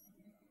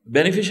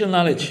 Beneficial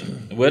knowledge,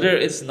 whether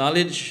it's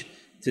knowledge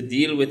to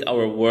deal with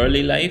our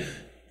worldly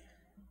life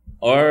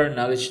or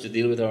knowledge to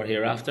deal with our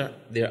hereafter,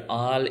 they're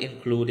all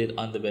included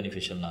on the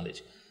beneficial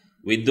knowledge.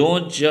 We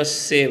don't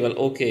just say, well,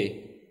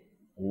 okay,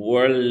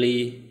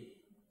 worldly,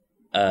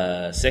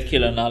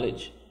 secular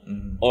knowledge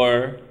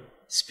or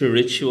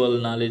spiritual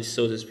knowledge,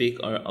 so to speak,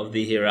 or of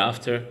the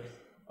hereafter,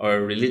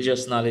 or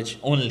religious knowledge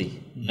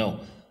only. No,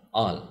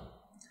 all.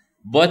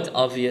 But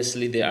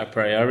obviously there are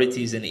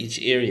priorities in each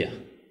area.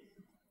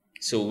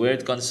 So where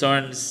it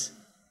concerns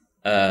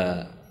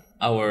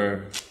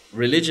our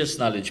religious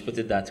knowledge, put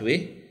it that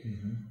way,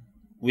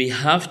 we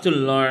have to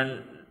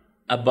learn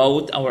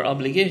about our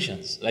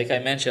obligations. Like I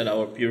mentioned,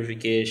 our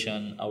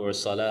purification, our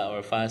salah,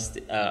 our fast,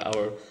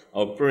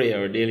 our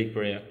prayer, our daily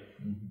prayer,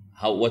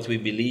 what we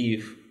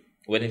believe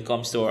when it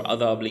comes to our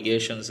other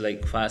obligations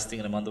like fasting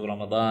in the month of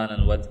Ramadan,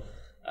 and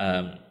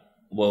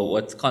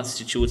what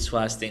constitutes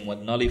fasting,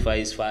 what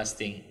nullifies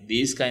fasting,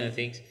 these kind of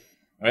things,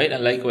 right?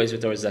 And likewise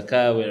with our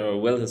zakah, where our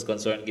wealth is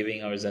concerned,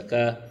 giving our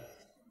zakah,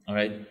 all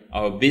right?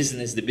 Our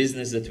business, the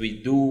business that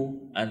we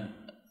do, and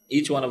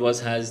each one of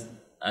us has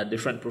a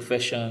different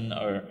profession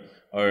or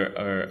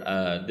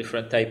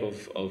different type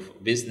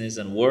of business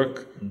and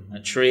work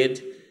and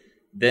trade.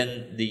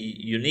 Then the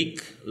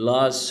unique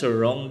laws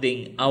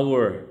surrounding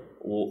our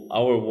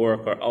our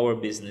work or our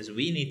business,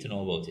 we need to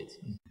know about it.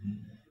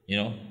 You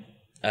know,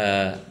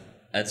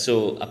 and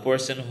so a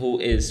person who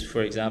is,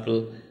 for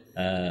example,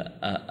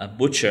 a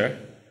butcher,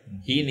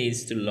 he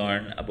needs to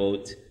learn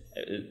about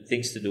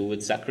things to do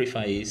with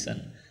sacrifice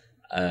and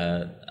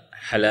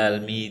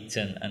halal meat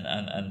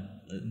and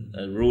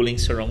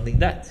rulings surrounding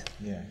that.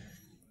 Yeah.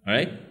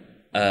 Right?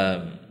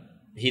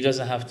 He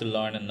doesn't have to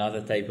learn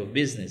another type of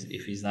business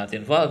if he's not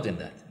involved in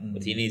that.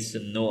 But he needs to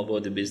know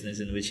about the business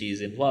in which he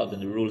is involved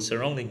and the rules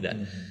surrounding that.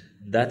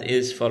 That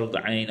is fard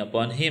ayn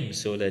upon him,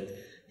 so that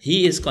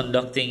he is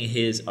conducting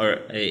his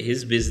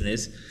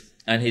business,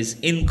 and his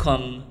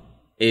income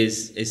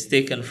is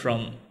taken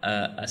from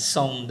a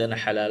sound and a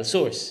halal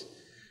source.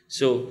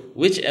 So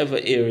whichever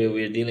area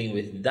we're dealing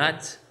with,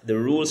 that the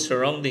rules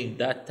surrounding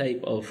that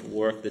type of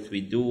work that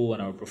we do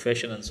and our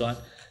profession and so on,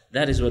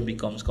 that is what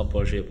becomes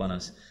compulsory upon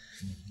us.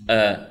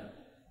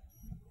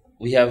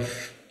 We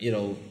have,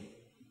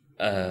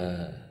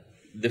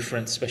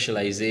 different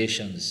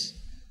specializations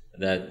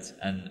that,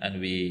 and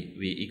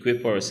we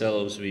equip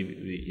ourselves. We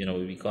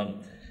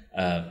become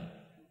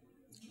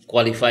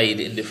qualified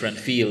in different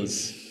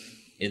fields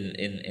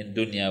in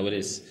dunya, whether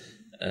it's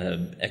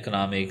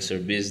economics or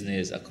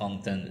business,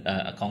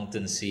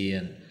 accountancy,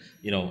 and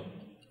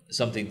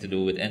something to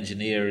do with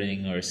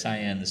engineering or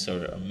science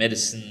or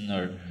medicine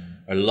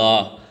or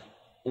law.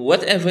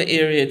 Whatever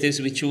area it is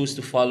we choose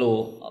to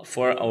follow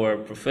for our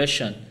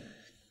profession,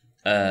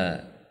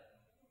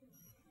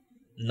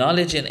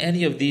 knowledge in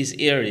any of these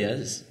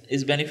areas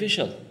is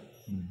beneficial.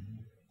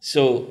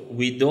 So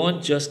we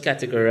don't just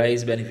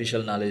categorize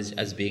beneficial knowledge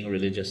as being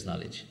religious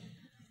knowledge.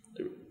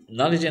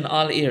 Knowledge in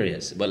all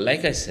areas. But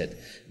like I said,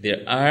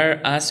 there are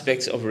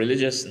aspects of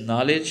religious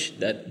knowledge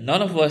that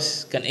none of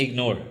us can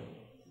ignore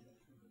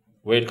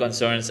where it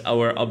concerns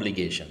our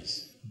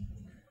obligations.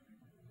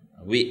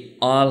 We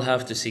all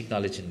have to seek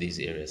knowledge in these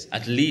areas.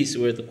 At least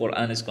where the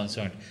Quran is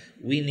concerned,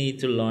 we need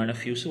to learn a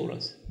few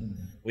surahs.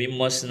 We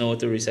must know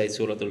to recite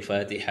Surah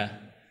Al-Fatiha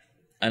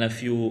and a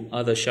few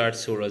other short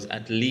surahs.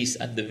 At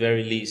the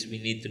very least, we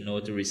need to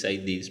know to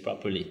recite these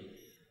properly.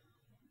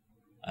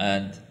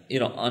 And,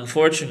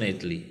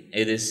 unfortunately,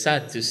 it is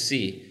sad to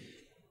see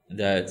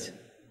that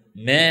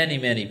many,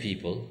 many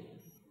people,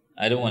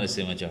 I don't want to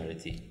say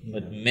majority,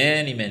 but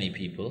many, many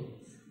people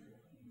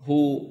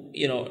who,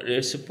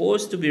 they're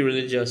supposed to be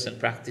religious and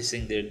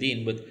practicing their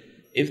deen, but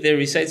if they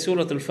recite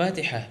Surah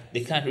Al-Fatiha,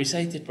 they can't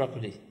recite it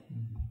properly.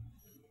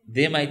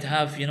 They might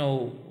have,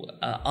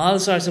 all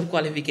sorts of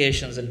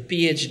qualifications and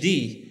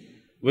PhD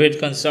where it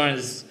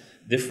concerns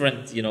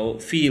different,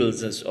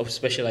 fields of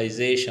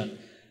specialization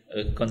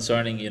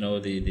concerning,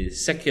 the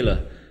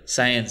secular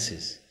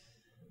sciences.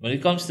 When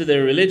it comes to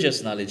their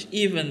religious knowledge,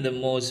 even the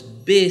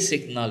most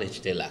basic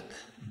knowledge they lack.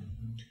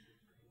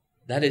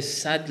 That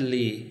is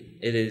sadly,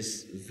 it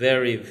is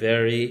very,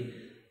 very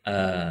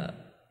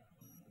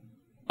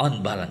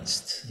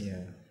unbalanced.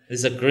 Yeah.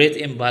 There's a great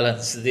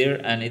imbalance there,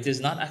 and it is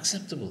not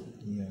acceptable.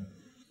 Yeah.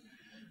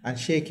 And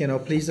Sheikh,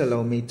 please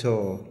allow me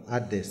to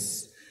add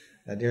this.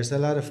 That there's a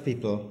lot of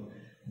people,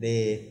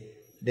 they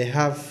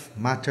have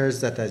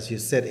matters that, as you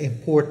said,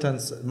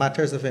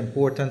 matters of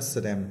importance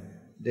to them.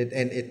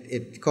 And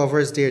it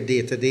covers their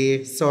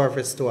day-to-day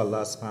service to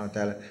Allah subhanahu wa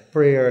ta'ala,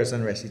 prayers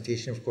and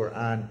recitation of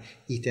Quran,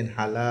 eating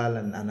halal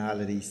and all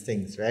of these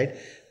things, right?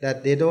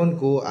 That they don't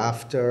go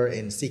after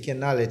in seeking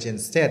knowledge.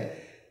 Instead,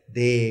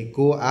 they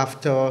go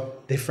after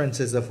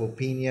differences of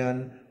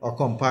opinion or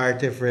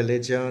comparative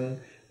religion,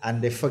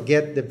 and they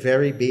forget the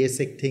very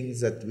basic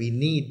things that we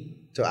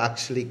need to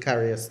actually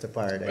carry us to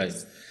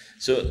paradise. Right.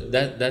 So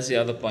that's the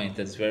other point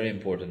that's very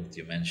important that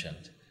you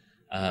mentioned.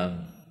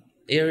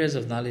 Areas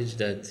of knowledge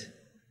that,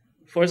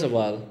 first of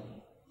all,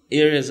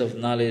 areas of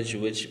knowledge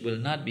which will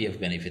not be of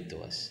benefit to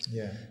us.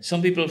 Yeah.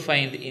 Some people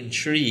find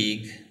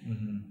intrigue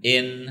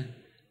in,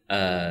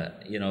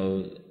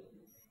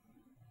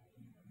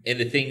 in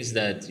the things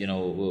that,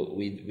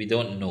 we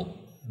don't know.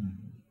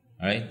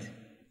 Right?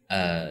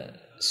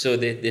 So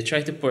they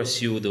try to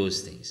pursue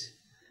those things.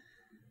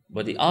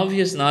 But the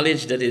obvious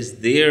knowledge that is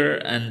there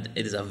and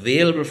it is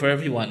available for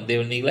everyone, they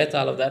will neglect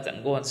all of that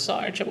and go and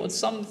search about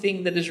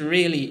something that is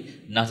really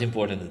not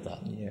important at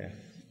all. Yeah.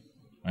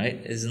 Right?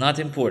 It's not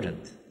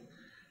important.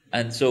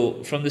 And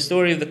so from the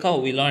story of the cow,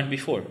 we learned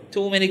before,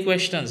 too many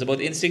questions about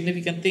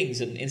insignificant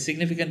things and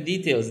insignificant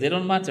details. They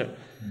don't matter.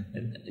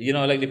 And,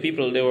 like the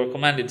people, they were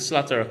commanded to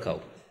slaughter a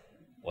cow.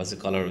 What's the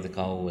color of the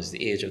cow? What's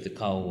the age of the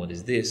cow? What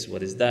is this?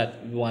 What is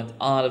that? We want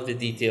all of the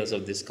details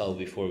of this cow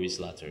before we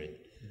slaughter it.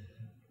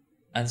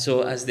 And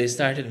so as they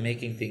started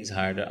making things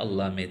harder,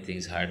 Allah made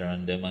things harder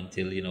on them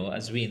until,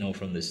 as we know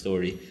from the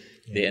story,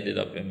 they ended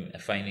up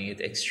finding it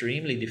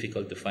extremely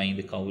difficult to find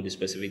the cow with a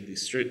specific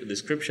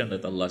description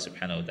that Allah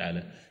subhanahu wa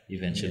ta'ala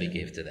eventually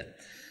gave to them.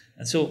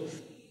 And so,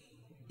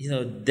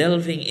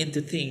 delving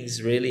into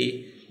things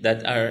really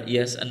that are,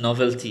 yes, a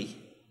novelty.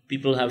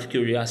 People have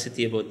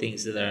curiosity about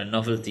things that are a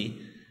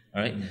novelty,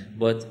 right?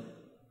 But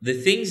the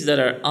things that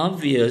are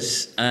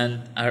obvious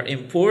and are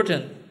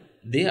important,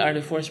 they are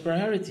the first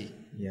priority.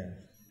 Yeah.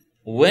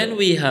 When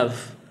we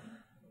have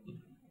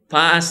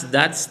past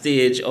that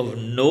stage of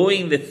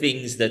knowing the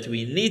things that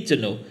we need to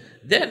know,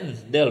 then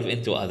delve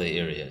into other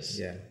areas.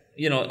 Yeah.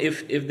 You know,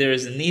 if there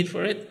is a need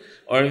for it,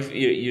 or if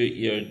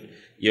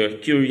your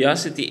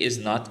curiosity is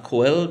not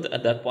quelled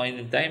at that point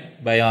in time,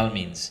 by all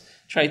means,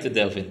 try to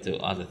delve into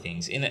other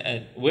things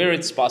where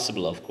it's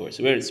possible, of course,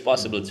 where it's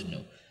possible to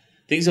know.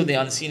 Things of the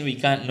unseen we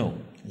can't know.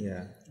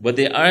 Yeah. But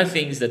there are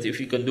things that if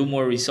you can do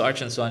more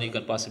research and so on, you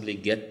can possibly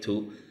get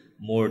to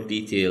more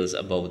details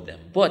about them.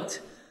 But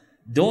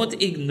don't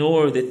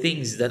ignore the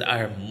things that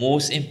are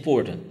most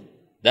important.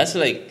 That's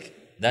like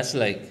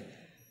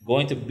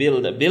going to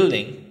build a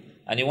building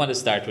and you want to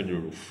start with the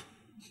roof.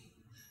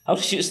 How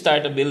do you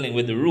start a building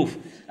with the roof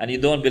and you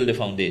don't build the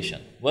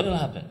foundation? What will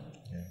happen?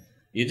 Yeah.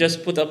 You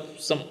just put up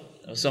some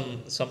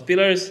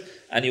pillars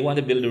and you want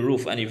to build a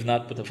roof and you've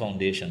not put a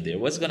foundation there.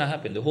 What's going to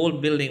happen? The whole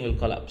building will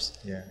collapse.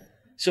 Yeah.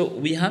 So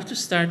we have to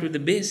start with the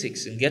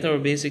basics and get our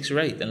basics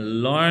right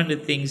and learn the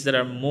things that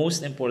are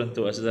most important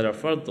to us, that are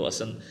felt to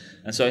us. And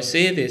so I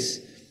say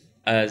this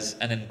as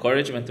an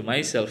encouragement to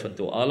myself and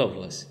to all of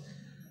us.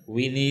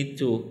 We need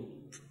to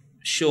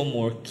show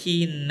more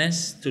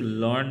keenness to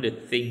learn the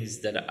things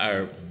that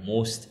are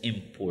most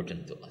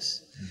important to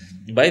us.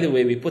 Mm-hmm. By the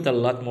way, we put a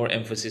lot more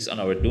emphasis on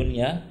our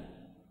dunya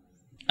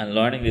and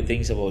learning the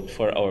things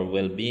for our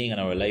well-being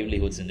and our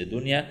livelihoods in the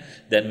dunya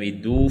than we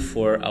do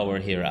for our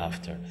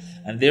hereafter.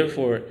 And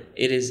therefore,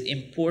 it is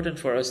important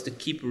for us to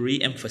keep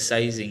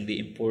re-emphasizing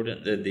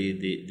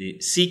the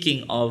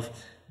seeking of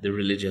the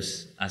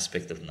religious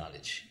aspect of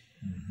knowledge.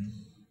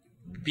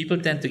 Mm-hmm.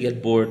 People tend to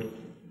get bored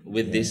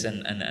with this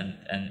and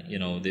you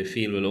know, they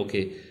feel, well,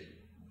 okay,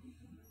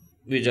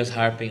 we're just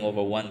harping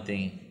over one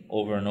thing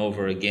over and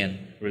over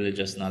again,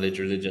 religious knowledge.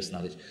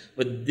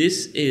 But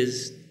this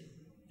is,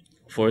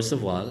 first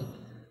of all,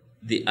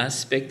 the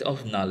aspect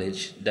of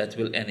knowledge that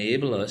will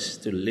enable us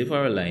to live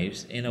our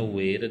lives in a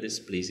way that is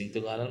pleasing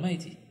to God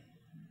Almighty.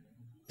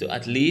 To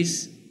at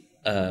least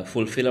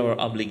fulfill our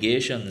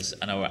obligations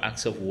and our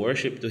acts of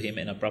worship to Him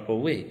in a proper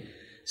way.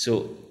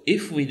 So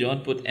if we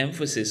don't put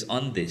emphasis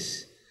on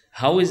this,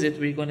 how is it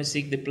we're going to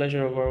seek the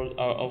pleasure of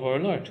our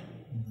Lord?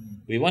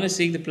 We want to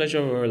seek the pleasure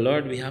of our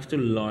Lord, we have to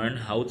learn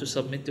how to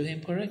submit to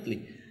Him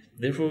correctly.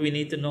 Therefore, we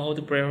need to know how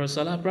to pray our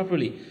salah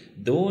properly.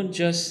 Don't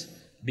just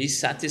be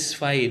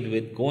satisfied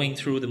with going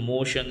through the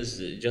motions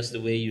just the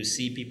way you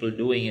see people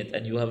doing it,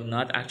 and you have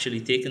not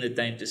actually taken the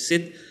time to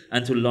sit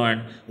and to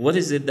learn what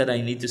is it that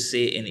I need to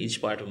say in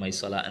each part of my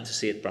salah and to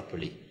say it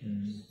properly.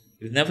 Mm-hmm.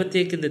 You've never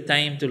taken the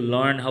time to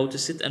learn how to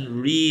sit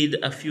and read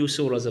a few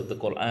surahs of the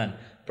Quran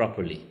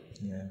properly.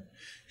 Yeah.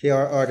 Here,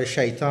 or the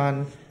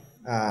shaitan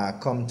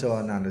come to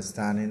an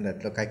understanding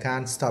that, look, I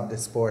can't stop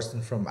this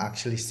person from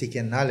actually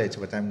seeking knowledge,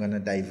 but I'm going to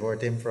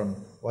divert him from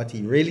what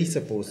he really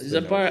supposed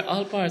to know.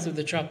 All parts of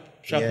the trap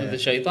of the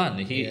shaitan.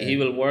 He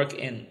will work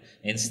in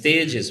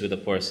stages with a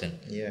person.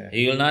 Yeah.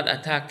 He will not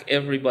attack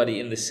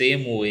everybody in the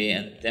same way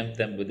and tempt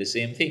them with the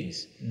same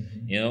things.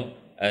 Mm-hmm. You know,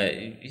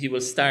 he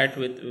will start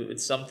with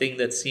something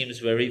that seems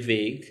very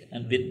vague,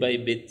 and bit by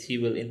bit he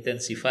will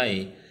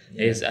intensify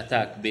his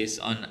attack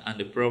based on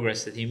the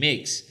progress that he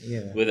makes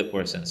with a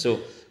person. So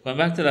going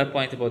back to that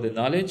point about the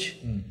knowledge,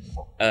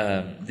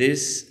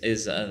 this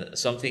is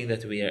something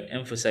that we are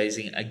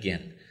emphasizing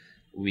again.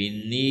 We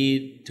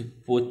need to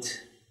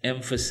put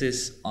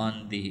emphasis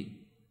on the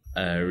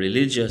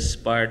religious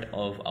part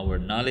of our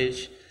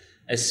knowledge,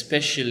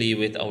 especially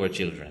with our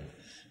children.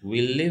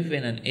 We live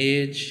in an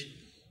age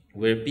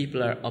where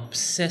people are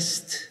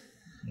obsessed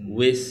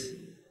with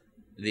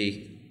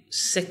the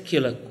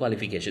secular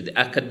qualification, the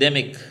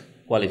academic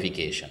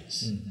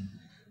qualifications. Mm-hmm.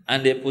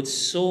 And they put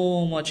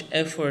so much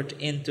effort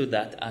into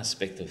that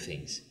aspect of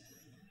things.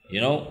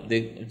 You know,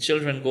 the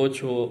children go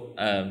through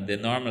the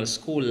normal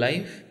school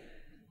life,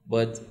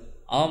 but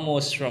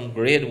almost from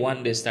grade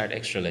 1 they start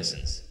extra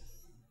lessons.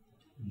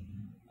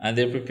 Mm-hmm. And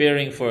they're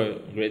preparing for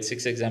grade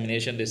 6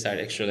 examination, they start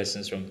extra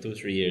lessons from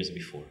 2-3 years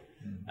before.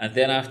 Mm-hmm. And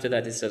then after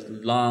that, it's a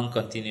long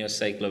continuous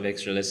cycle of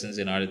extra lessons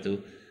in order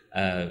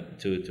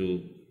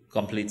to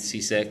complete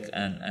CSEC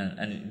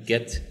and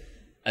get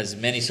as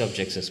many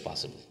subjects as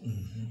possible.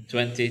 Mm-hmm.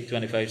 20,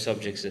 25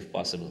 subjects if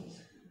possible.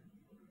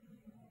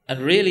 And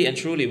really and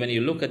truly, when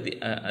you look at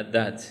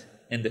that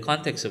in the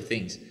context of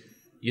things,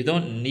 you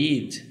don't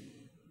need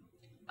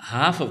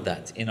half of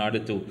that in order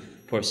to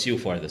pursue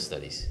further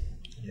studies.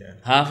 Yeah.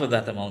 Half of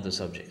that amount of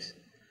subjects.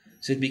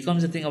 So it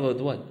becomes a thing about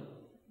what?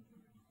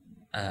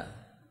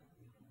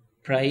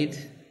 Pride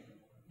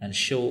and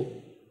show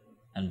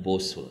and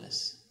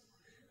boastfulness.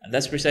 And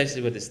that's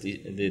precisely what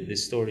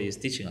this story is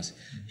teaching us.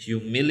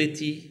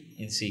 Humility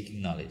in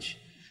seeking knowledge.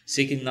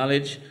 Seeking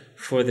knowledge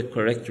for the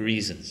correct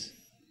reasons.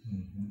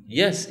 Mm-hmm.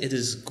 Yes, it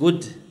is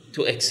good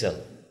to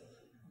excel.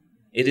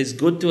 It is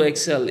good to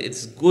excel.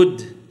 It's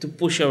good to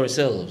push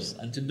ourselves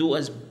and to do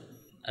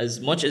as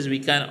much as we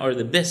can or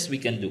the best we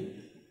can do.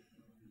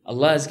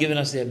 Allah has given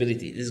us the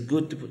ability. It is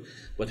good to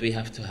but we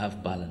have to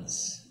have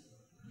balance.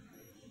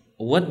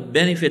 What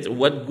benefit,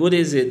 what good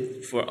is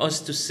it for us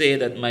to say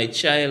that my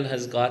child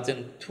has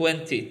gotten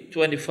 20,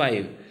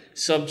 25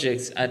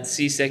 subjects at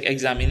CSEC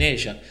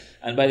examination,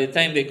 And by the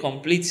time they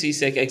complete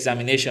CSEC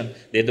examination,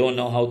 they don't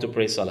know how to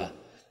pray Salah.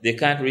 They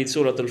can't read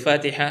Surah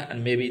Al-Fatiha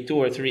and maybe 2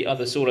 or 3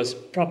 other surahs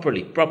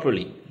properly.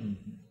 Mm-hmm.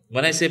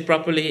 When I say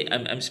properly,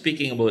 I'm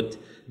speaking about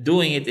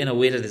doing it in a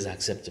way that is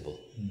acceptable.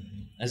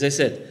 Mm-hmm. As I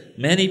said,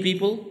 many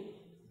people,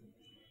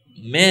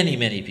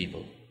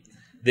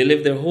 they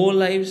live their whole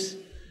lives,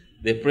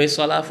 they pray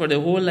Salah for their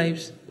whole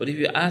lives, but if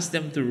you ask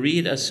them to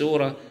read a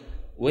surah,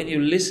 when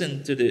you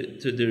listen to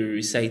the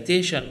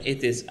recitation,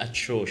 it is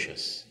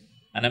atrocious.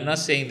 And I'm not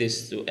saying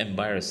this to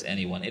embarrass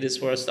anyone. It is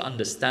for us to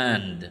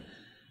understand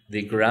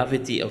the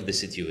gravity of the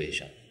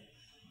situation.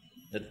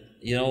 That,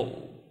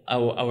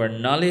 our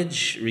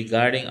knowledge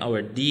regarding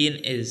our deen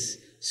is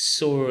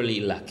sorely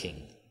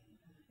lacking.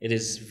 It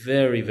is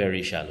very,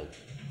 very shallow.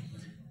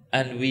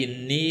 And we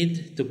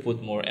need to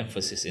put more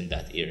emphasis in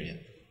that area.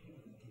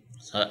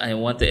 So I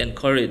want to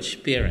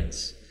encourage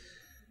parents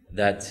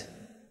that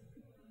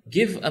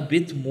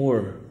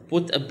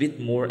put a bit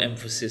more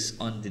emphasis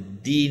on the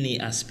deeni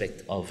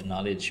aspect of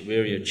knowledge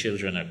where your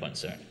children are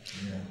concerned.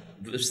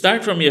 Yeah.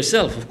 Start from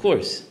yourself, of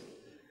course,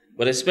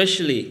 but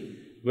especially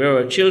where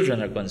our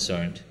children are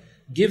concerned,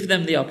 give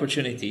them the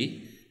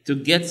opportunity to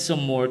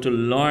to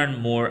learn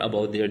more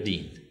about their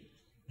deen.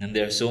 And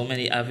there are so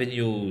many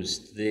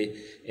avenues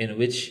in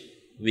which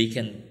we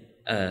can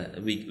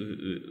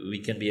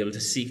be able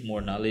to seek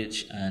more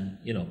knowledge and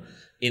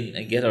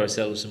get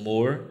ourselves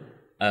more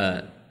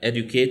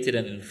educated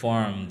and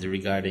informed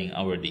regarding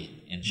our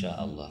deen,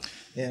 inshallah.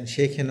 Yeah, and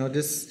Sheikh,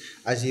 this,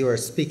 as you were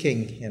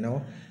speaking,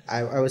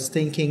 I was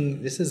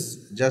thinking this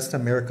is just a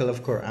miracle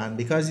of Quran,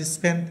 because you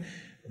spent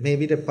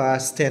maybe the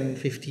past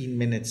 10-15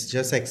 minutes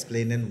just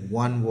explaining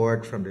one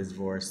word from this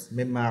verse,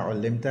 Mimma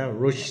ulimta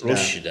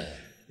rushda.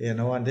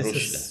 And this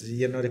is,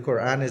 the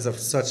Quran is of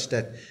such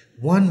that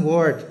one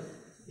word,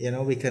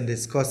 we can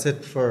discuss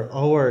it for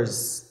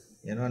hours.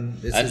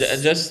 And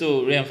just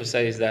to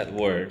re-emphasize that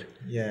word,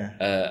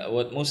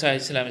 what Musa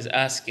alayhi salam is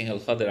asking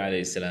Al-Khadir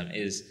alayhi salam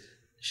is,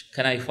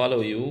 can I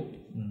follow you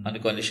on the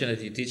condition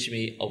that you teach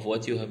me of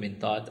what you have been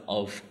taught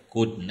of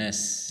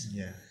goodness?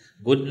 Yeah.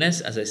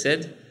 Goodness, as I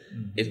said,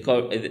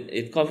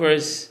 it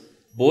covers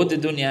both the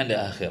dunya and the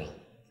akhirah.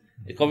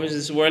 It covers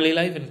this worldly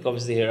life and it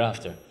covers the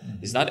hereafter.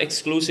 It's not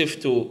exclusive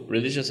to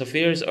religious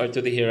affairs or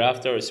to the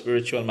hereafter or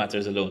spiritual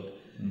matters alone.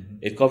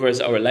 It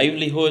covers our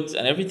livelihoods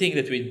and everything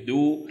that we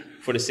do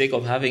for the sake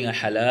of having a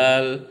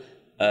halal,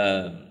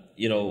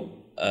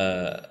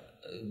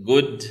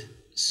 good,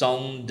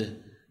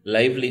 sound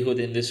livelihood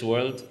in this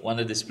world, one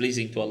that is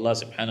pleasing to Allah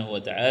subhanahu wa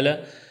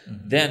ta'ala,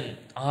 then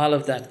all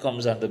of that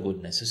comes under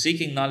goodness. So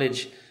seeking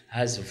knowledge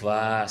has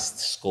vast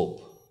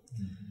scope.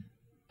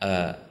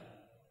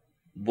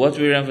 What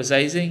we're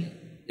emphasizing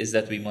is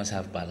that we must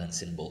have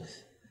balance in both.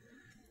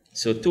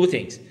 So 2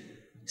 things.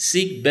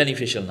 Seek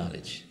beneficial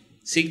knowledge.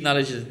 Seek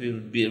knowledge that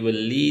will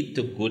lead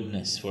to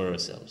goodness for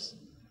ourselves.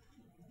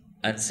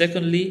 And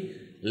secondly,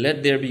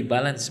 let there be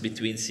balance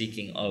between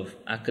seeking of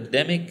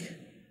academic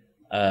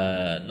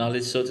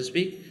knowledge, so to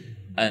speak,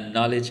 and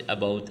knowledge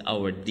about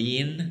our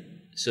deen,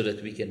 so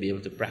that we can be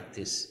able to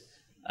practice,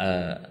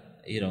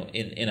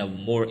 in a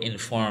more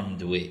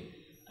informed way,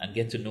 and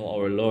get to know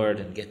our Lord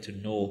and get to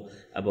know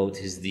about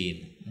His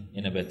deen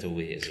in a better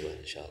way as well,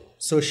 inshallah.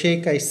 So,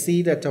 Sheikh, I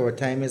see that our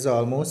time is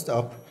almost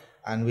up,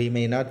 and we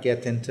may not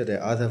get into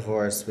the other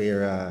verse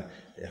where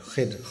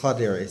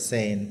Khadir is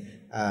saying,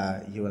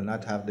 you will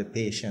not have the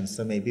patience.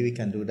 So maybe we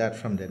can do that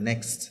from the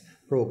next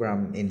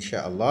program,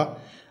 inshallah.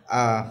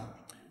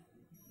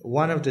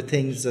 One of the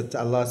things that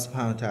Allah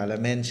subhanahu wa ta'ala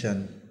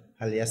mentioned,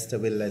 هَلْ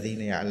يَسْتَوِي الَّذِينَ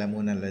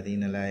يَعْلَمُونَ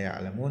الَّذِينَ لَا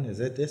يَعْلَمُونَ. Is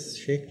it this,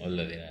 Sheikh?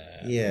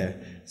 Yeah.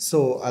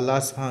 So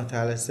Allah subhanahu wa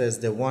ta'ala says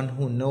the one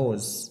who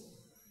knows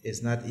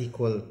is not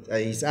equal.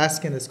 He's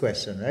asking this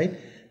question, right?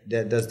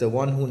 Does the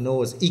one who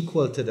knows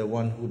equal to the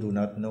one who do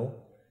not know?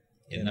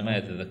 Yeah.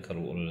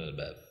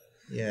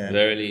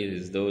 Verily, it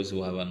is those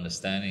who have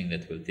understanding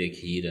that will take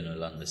heed and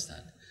will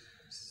understand.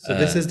 So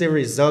this is the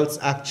results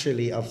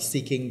actually of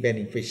seeking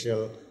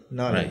beneficial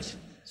knowledge. Right.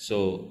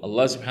 So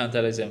Allah subhanahu wa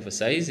ta'ala is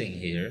emphasizing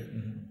here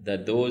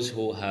that those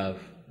who have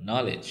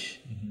knowledge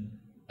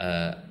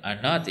are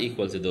not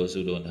equal to those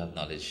who don't have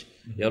knowledge.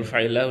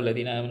 يَرْفَعِ اللَّهُ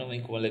الَّذِينَ آمَنُوا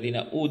مِنكُمْ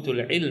وَالَّذِينَ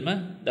أُوتُوا الْعِلْمَ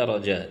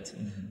دَرَجَاتٍ.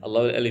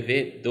 Allah will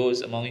elevate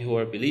those among you who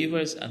are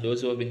believers and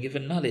those who have been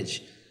given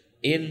knowledge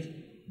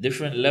in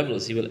different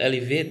levels. He will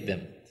elevate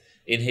them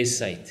in His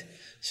sight.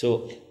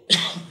 So,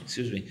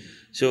 excuse me.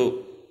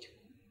 So,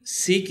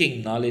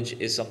 seeking knowledge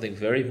is something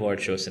very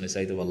virtuous in the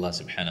sight of Allah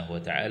subhanahu wa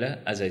ta'ala.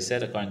 As I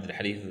said, according to the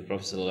hadith of the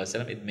Prophet sallallahu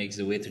alaihi wasallam, it makes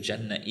the way to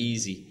Jannah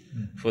easy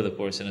for the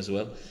person as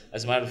well.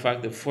 As a matter of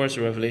fact, the first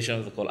revelation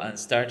of the Quran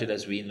started,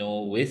 as we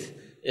know, with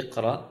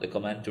Iqra, the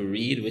command to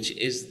read, which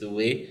is the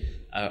way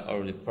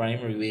or the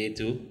primary way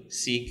to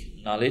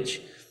seek knowledge.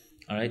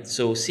 All right.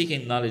 So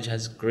seeking knowledge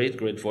has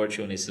great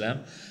virtue in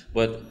Islam.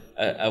 But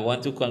I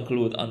want to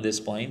conclude on this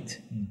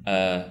point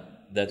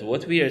that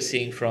what we are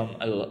seeing from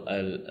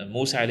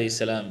Musa alayhi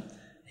salam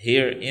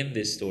here in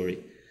this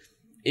story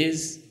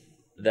is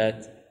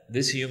that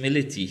this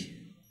humility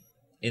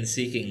in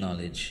seeking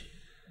knowledge,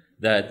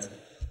 that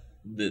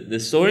The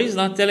story is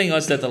not telling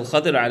us that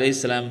Al-Khadir alayhi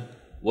salam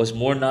was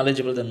more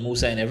knowledgeable than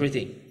Musa in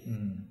everything,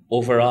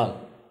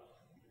 overall.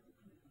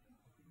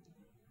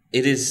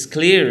 It is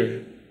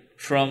clear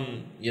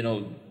from,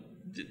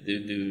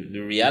 the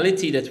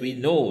reality that we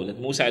know that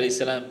Musa alayhi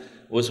salam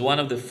was one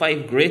of the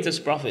 5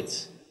 greatest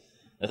prophets.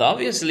 That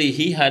obviously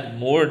he had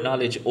more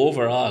knowledge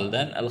overall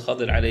than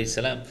Al-Khadir alayhi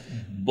salam.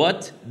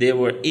 But there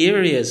were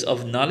areas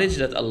of knowledge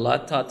that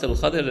Allah taught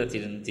Al-Khadir that he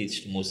didn't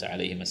teach Musa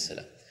alayhi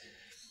salam.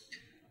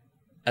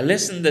 A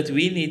lesson that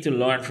we need to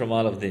learn from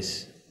all of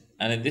this,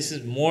 and this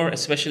is more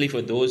especially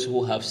for those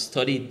who have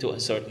studied to a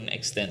certain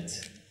extent,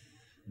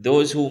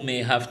 those who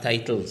may have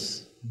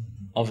titles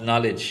of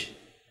knowledge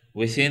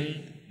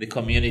within the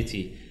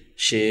community,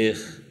 Sheikh,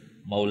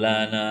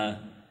 Maulana,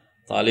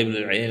 Talib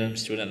al-Ilm,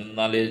 student of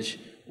knowledge,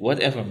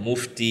 whatever,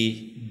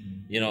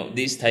 Mufti,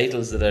 these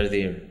titles that are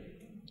there.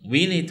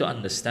 We need to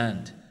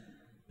understand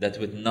that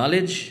with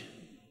knowledge,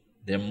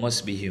 there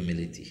must be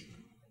humility.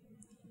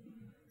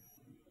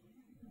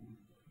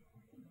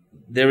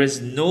 There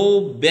is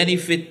no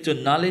benefit to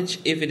knowledge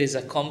if it is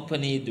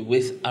accompanied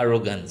with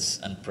arrogance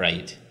and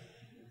pride,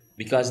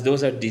 because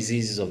those are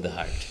diseases of the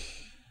heart.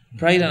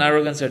 Pride and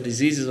arrogance are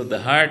diseases of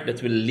the heart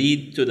that will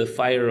lead to the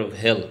fire of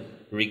hell,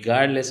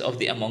 regardless of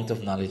the amount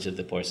of knowledge that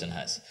the person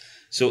has.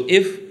 So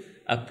if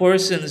a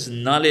person's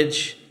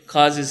knowledge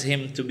causes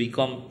him to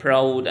become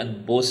proud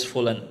and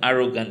boastful and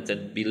arrogant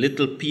and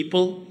belittle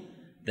people,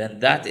 then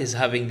that is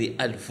having the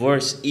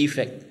adverse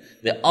effect,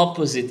 the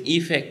opposite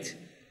effect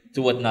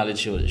to what knowledge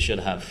should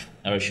have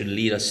or should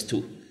lead us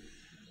to.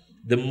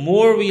 The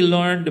more we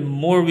learn, the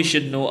more we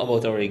should know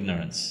about our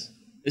ignorance.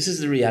 This is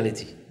the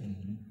reality.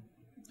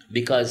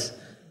 Because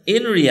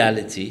in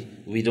reality,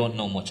 we don't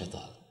know much at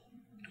all.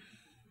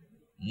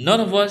 None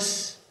of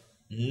us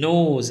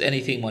knows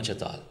anything much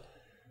at all.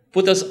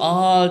 Put us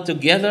all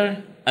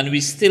together and we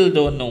still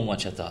don't know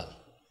much at all.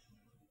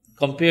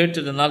 Compared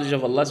to the knowledge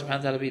of Allah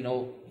subhanahu wa ta'ala,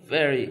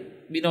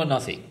 we know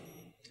nothing.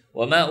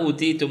 وَمَا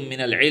أُوتِيتُم مِّنَ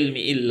الْعِلْمِ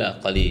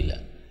إِلَّا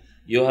قَلِيلًا.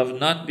 You have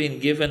not been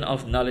given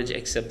of knowledge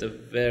except a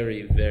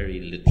very, very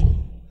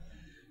little.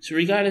 So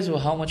regardless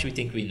of how much we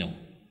think we know,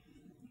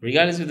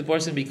 regardless if the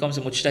person becomes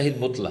a mujtahid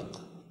mutlaq.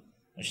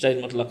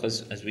 Mujtahid mutlaq,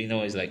 as we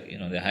know, is like,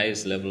 the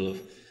highest level of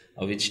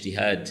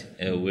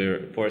ijtihad, where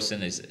a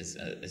person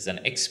is an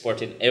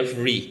expert in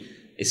every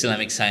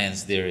Islamic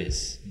science there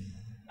is.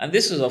 And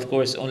this was, of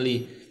course,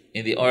 only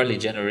in the early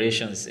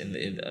generations, in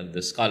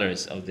the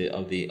scholars of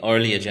the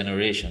earlier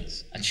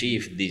generations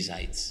achieved these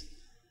heights.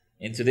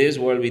 In today's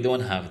world, we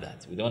don't have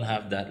that. We don't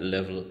have that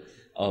level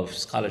of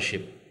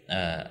scholarship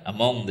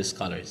among the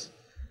scholars.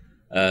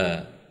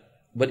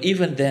 But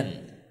even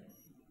then,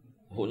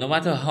 no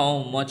matter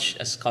how much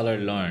a scholar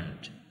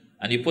learned,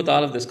 and you put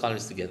all of the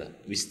scholars together,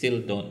 we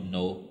still don't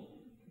know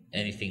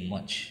anything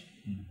much.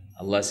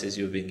 Allah says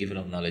you've been given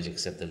of knowledge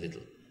except a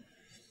little.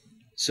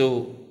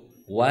 So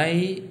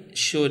why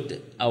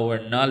should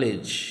our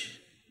knowledge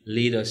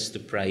lead us to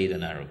pride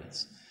and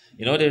arrogance?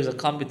 There's a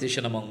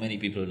competition among many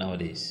people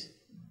nowadays.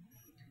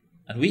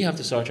 And we have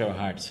to search our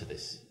hearts for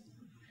this.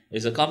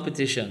 There's a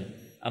competition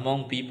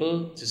among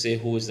people to say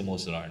who is the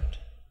most learned,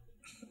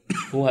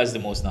 who has the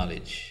most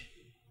knowledge.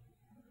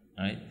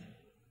 Right?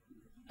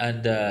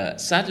 And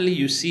sadly,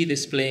 you see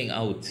this playing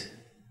out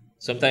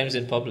sometimes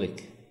in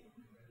public.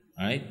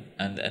 Right?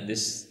 And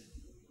this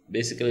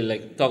basically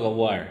like tug of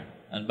war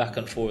and back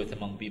and forth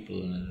among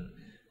people and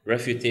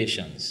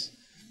refutations.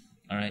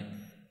 All right?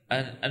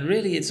 And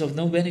really, it's of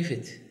no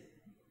benefit.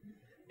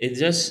 It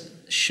just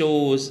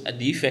shows a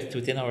defect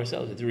within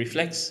ourselves. It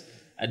reflects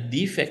a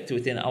defect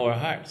within our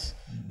hearts,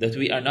 that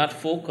we are not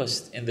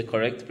focused in the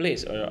correct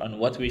place or on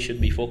what we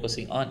should be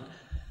focusing on.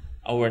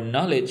 Our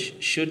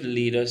knowledge should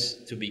lead us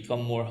to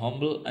become more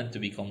humble and to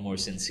become more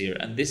sincere.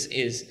 And this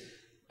is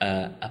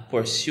a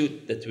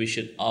pursuit that we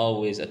should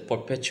always, a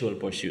perpetual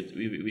pursuit.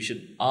 We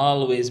should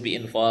always be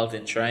involved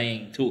in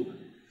trying to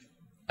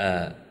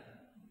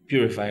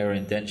purify our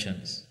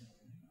intentions,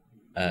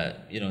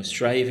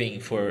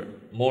 striving for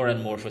more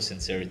and more for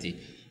sincerity.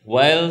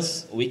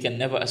 Whilst we can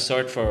never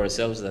assert for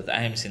ourselves that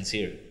I am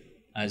sincere,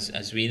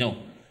 as we know,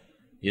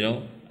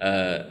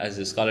 as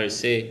the scholars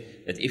say,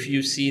 that if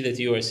you see that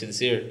you are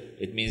sincere,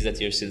 it means that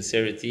your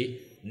sincerity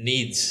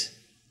needs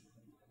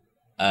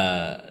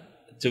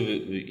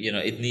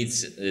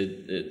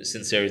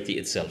sincerity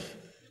itself.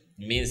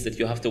 It means that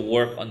you have to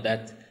work on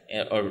that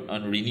or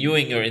on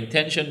renewing your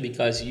intention,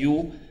 because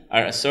you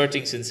are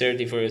asserting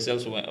sincerity for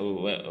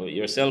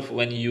yourself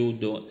when you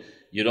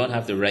don't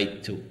have the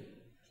right to.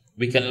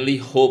 We can only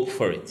hope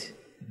for it.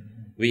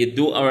 We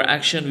do our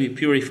action, we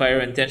purify our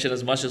intention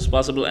as much as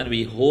possible, and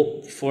we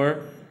hope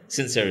for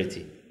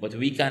sincerity. But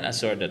we can't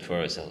assert that for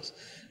ourselves.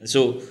 And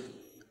so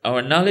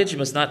our knowledge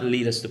must not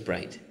lead us to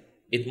pride.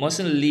 It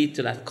mustn't lead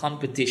to that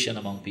competition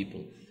among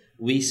people.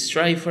 We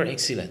strive for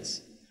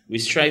excellence. We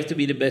strive to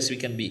be the best we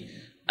can be.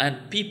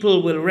 And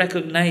people will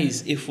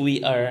recognize if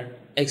we are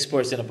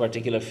experts in a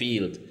particular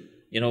field.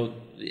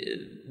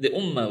 The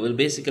ummah will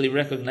basically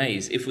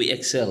recognize if we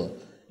excel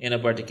in a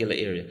particular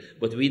area.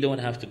 But we don't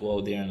have to go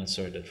out there and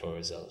assert that for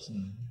ourselves.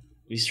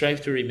 We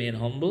strive to remain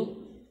humble,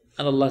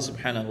 and Allah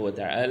subhanahu wa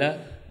ta'ala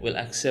will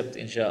accept,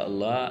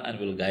 inshaAllah, and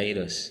will guide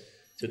us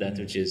to that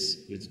which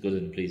is good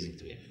and pleasing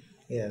to Him.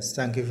 Yes,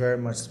 thank you very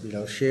much,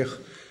 Bilal Sheikh.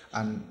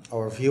 And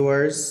our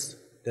viewers,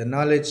 the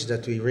knowledge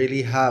that we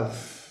really have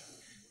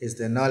is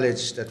the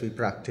knowledge that we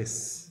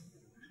practice.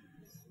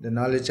 The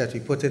knowledge that we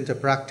put into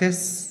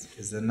practice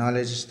is the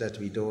knowledge that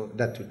we do,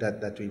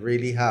 that we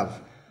really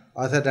have.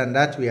 Other than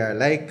that, we are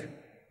like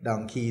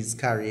donkeys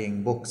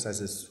carrying books,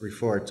 as it's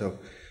referred to.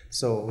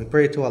 So we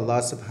pray to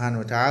Allah subhanahu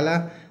wa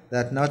ta'ala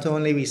that not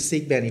only we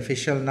seek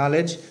beneficial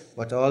knowledge,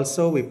 but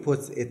also we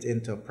put it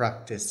into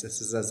practice.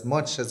 This is as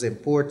much as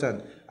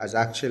important as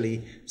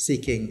actually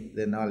seeking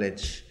the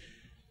knowledge.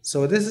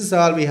 So this is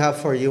all we have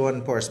for you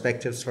on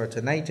Perspectives for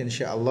tonight.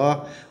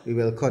 Inshallah, we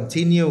will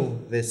continue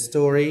this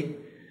story.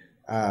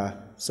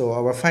 So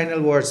our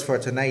final words for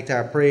tonight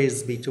are: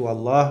 praise be to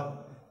Allah,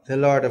 the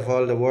Lord of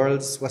all the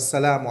worlds.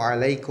 Wassalamu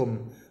alaikum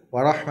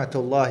wa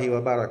rahmatullahi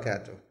wa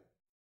barakatuh.